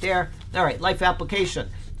mark right there. All right, life application.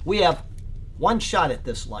 We have one shot at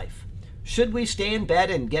this life. Should we stay in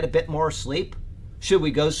bed and get a bit more sleep? Should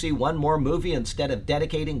we go see one more movie instead of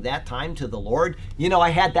dedicating that time to the Lord? You know,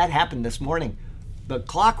 I had that happen this morning. The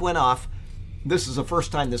clock went off. This is the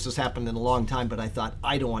first time this has happened in a long time, but I thought,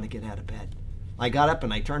 I don't want to get out of bed. I got up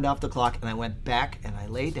and I turned off the clock and I went back and I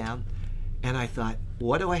lay down and I thought,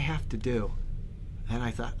 what do I have to do? And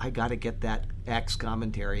I thought, I got to get that Acts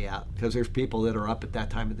commentary out because there's people that are up at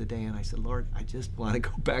that time of the day. And I said, Lord, I just want to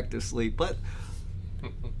go back to sleep. But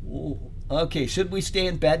okay, should we stay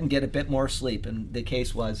in bed and get a bit more sleep? And the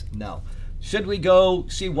case was no. Should we go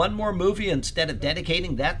see one more movie instead of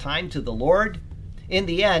dedicating that time to the Lord? In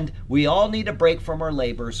the end, we all need a break from our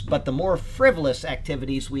labors, but the more frivolous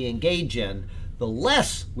activities we engage in, the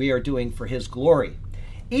less we are doing for His glory.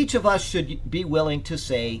 Each of us should be willing to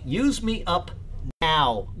say, use me up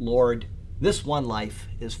now, Lord. This one life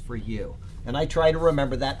is for you. And I try to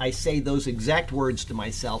remember that. I say those exact words to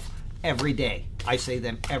myself every day. I say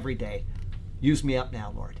them every day. Use me up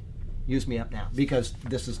now, Lord. Use me up now, because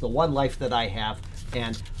this is the one life that I have.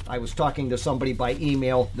 And I was talking to somebody by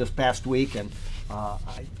email this past week, and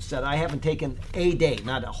I said I haven't taken a day,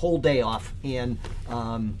 not a whole day off in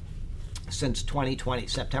since 2020,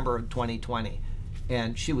 September of 2020.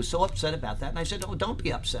 And she was so upset about that. And I said, oh, don't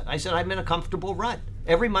be upset. I said, I'm in a comfortable rut.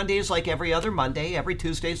 Every Monday is like every other Monday. Every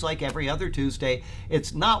Tuesday is like every other Tuesday.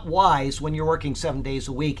 It's not wise when you're working 7 days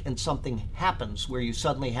a week and something happens where you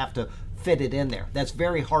suddenly have to fit it in there. That's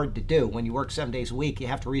very hard to do. When you work 7 days a week, you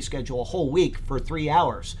have to reschedule a whole week for 3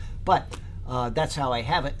 hours. But that's how I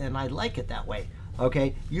have it, and I like it that way.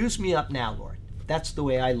 Okay? Use me up now, Lord. That's the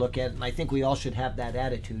way I look at it, and I think we all should have that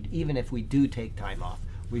attitude, even if we do take time off.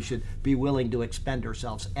 We should be willing to expend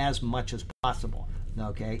ourselves as much as possible.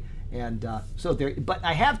 Okay? And so there, but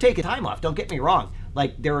I have taken time off. Don't get me wrong.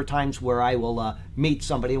 Like there are times where I will meet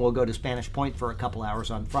somebody and we'll go to Spanish Point for a couple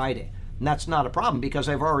hours on Friday. And that's not a problem because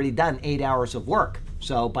I've already done 8 hours of work.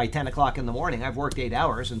 So by 10 o'clock in the morning, I've worked 8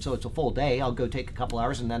 hours. And so it's a full day. I'll go take a couple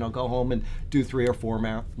hours and then I'll go home and do 3 or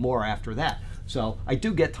 4 more after that. So I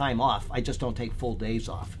do get time off. I just don't take full days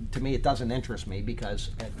off. To me, it doesn't interest me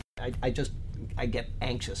because I get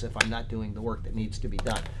anxious if I'm not doing the work that needs to be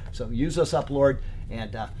done. So use us up, Lord,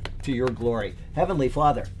 and to your glory. Heavenly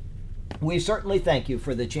Father, we certainly thank you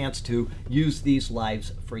for the chance to use these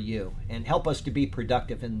lives for you, and help us to be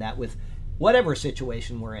productive in that with whatever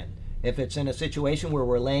situation we're in. If it's in a situation where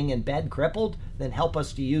we're laying in bed crippled, then help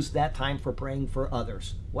us to use that time for praying for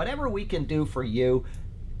others. Whatever we can do for you,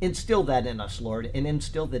 instill that in us, Lord, and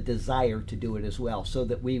instill the desire to do it as well, so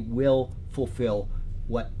that we will fulfill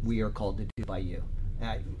what we are called to do by you.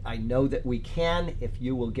 I know that we can if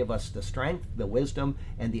you will give us the strength, the wisdom,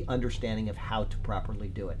 and the understanding of how to properly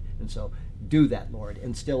do it. And so do that, Lord.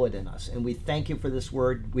 Instill it in us. And we thank you for this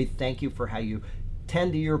word. We thank you for how you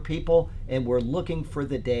tend to your people, and we're looking for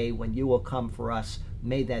the day when you will come for us.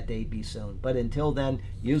 May that day be soon. But until then,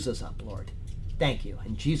 use us up, Lord. Thank you.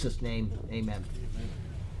 In Jesus' name, amen.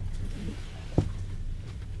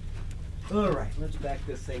 All right, let's back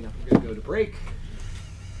this thing up. We're going to go to break.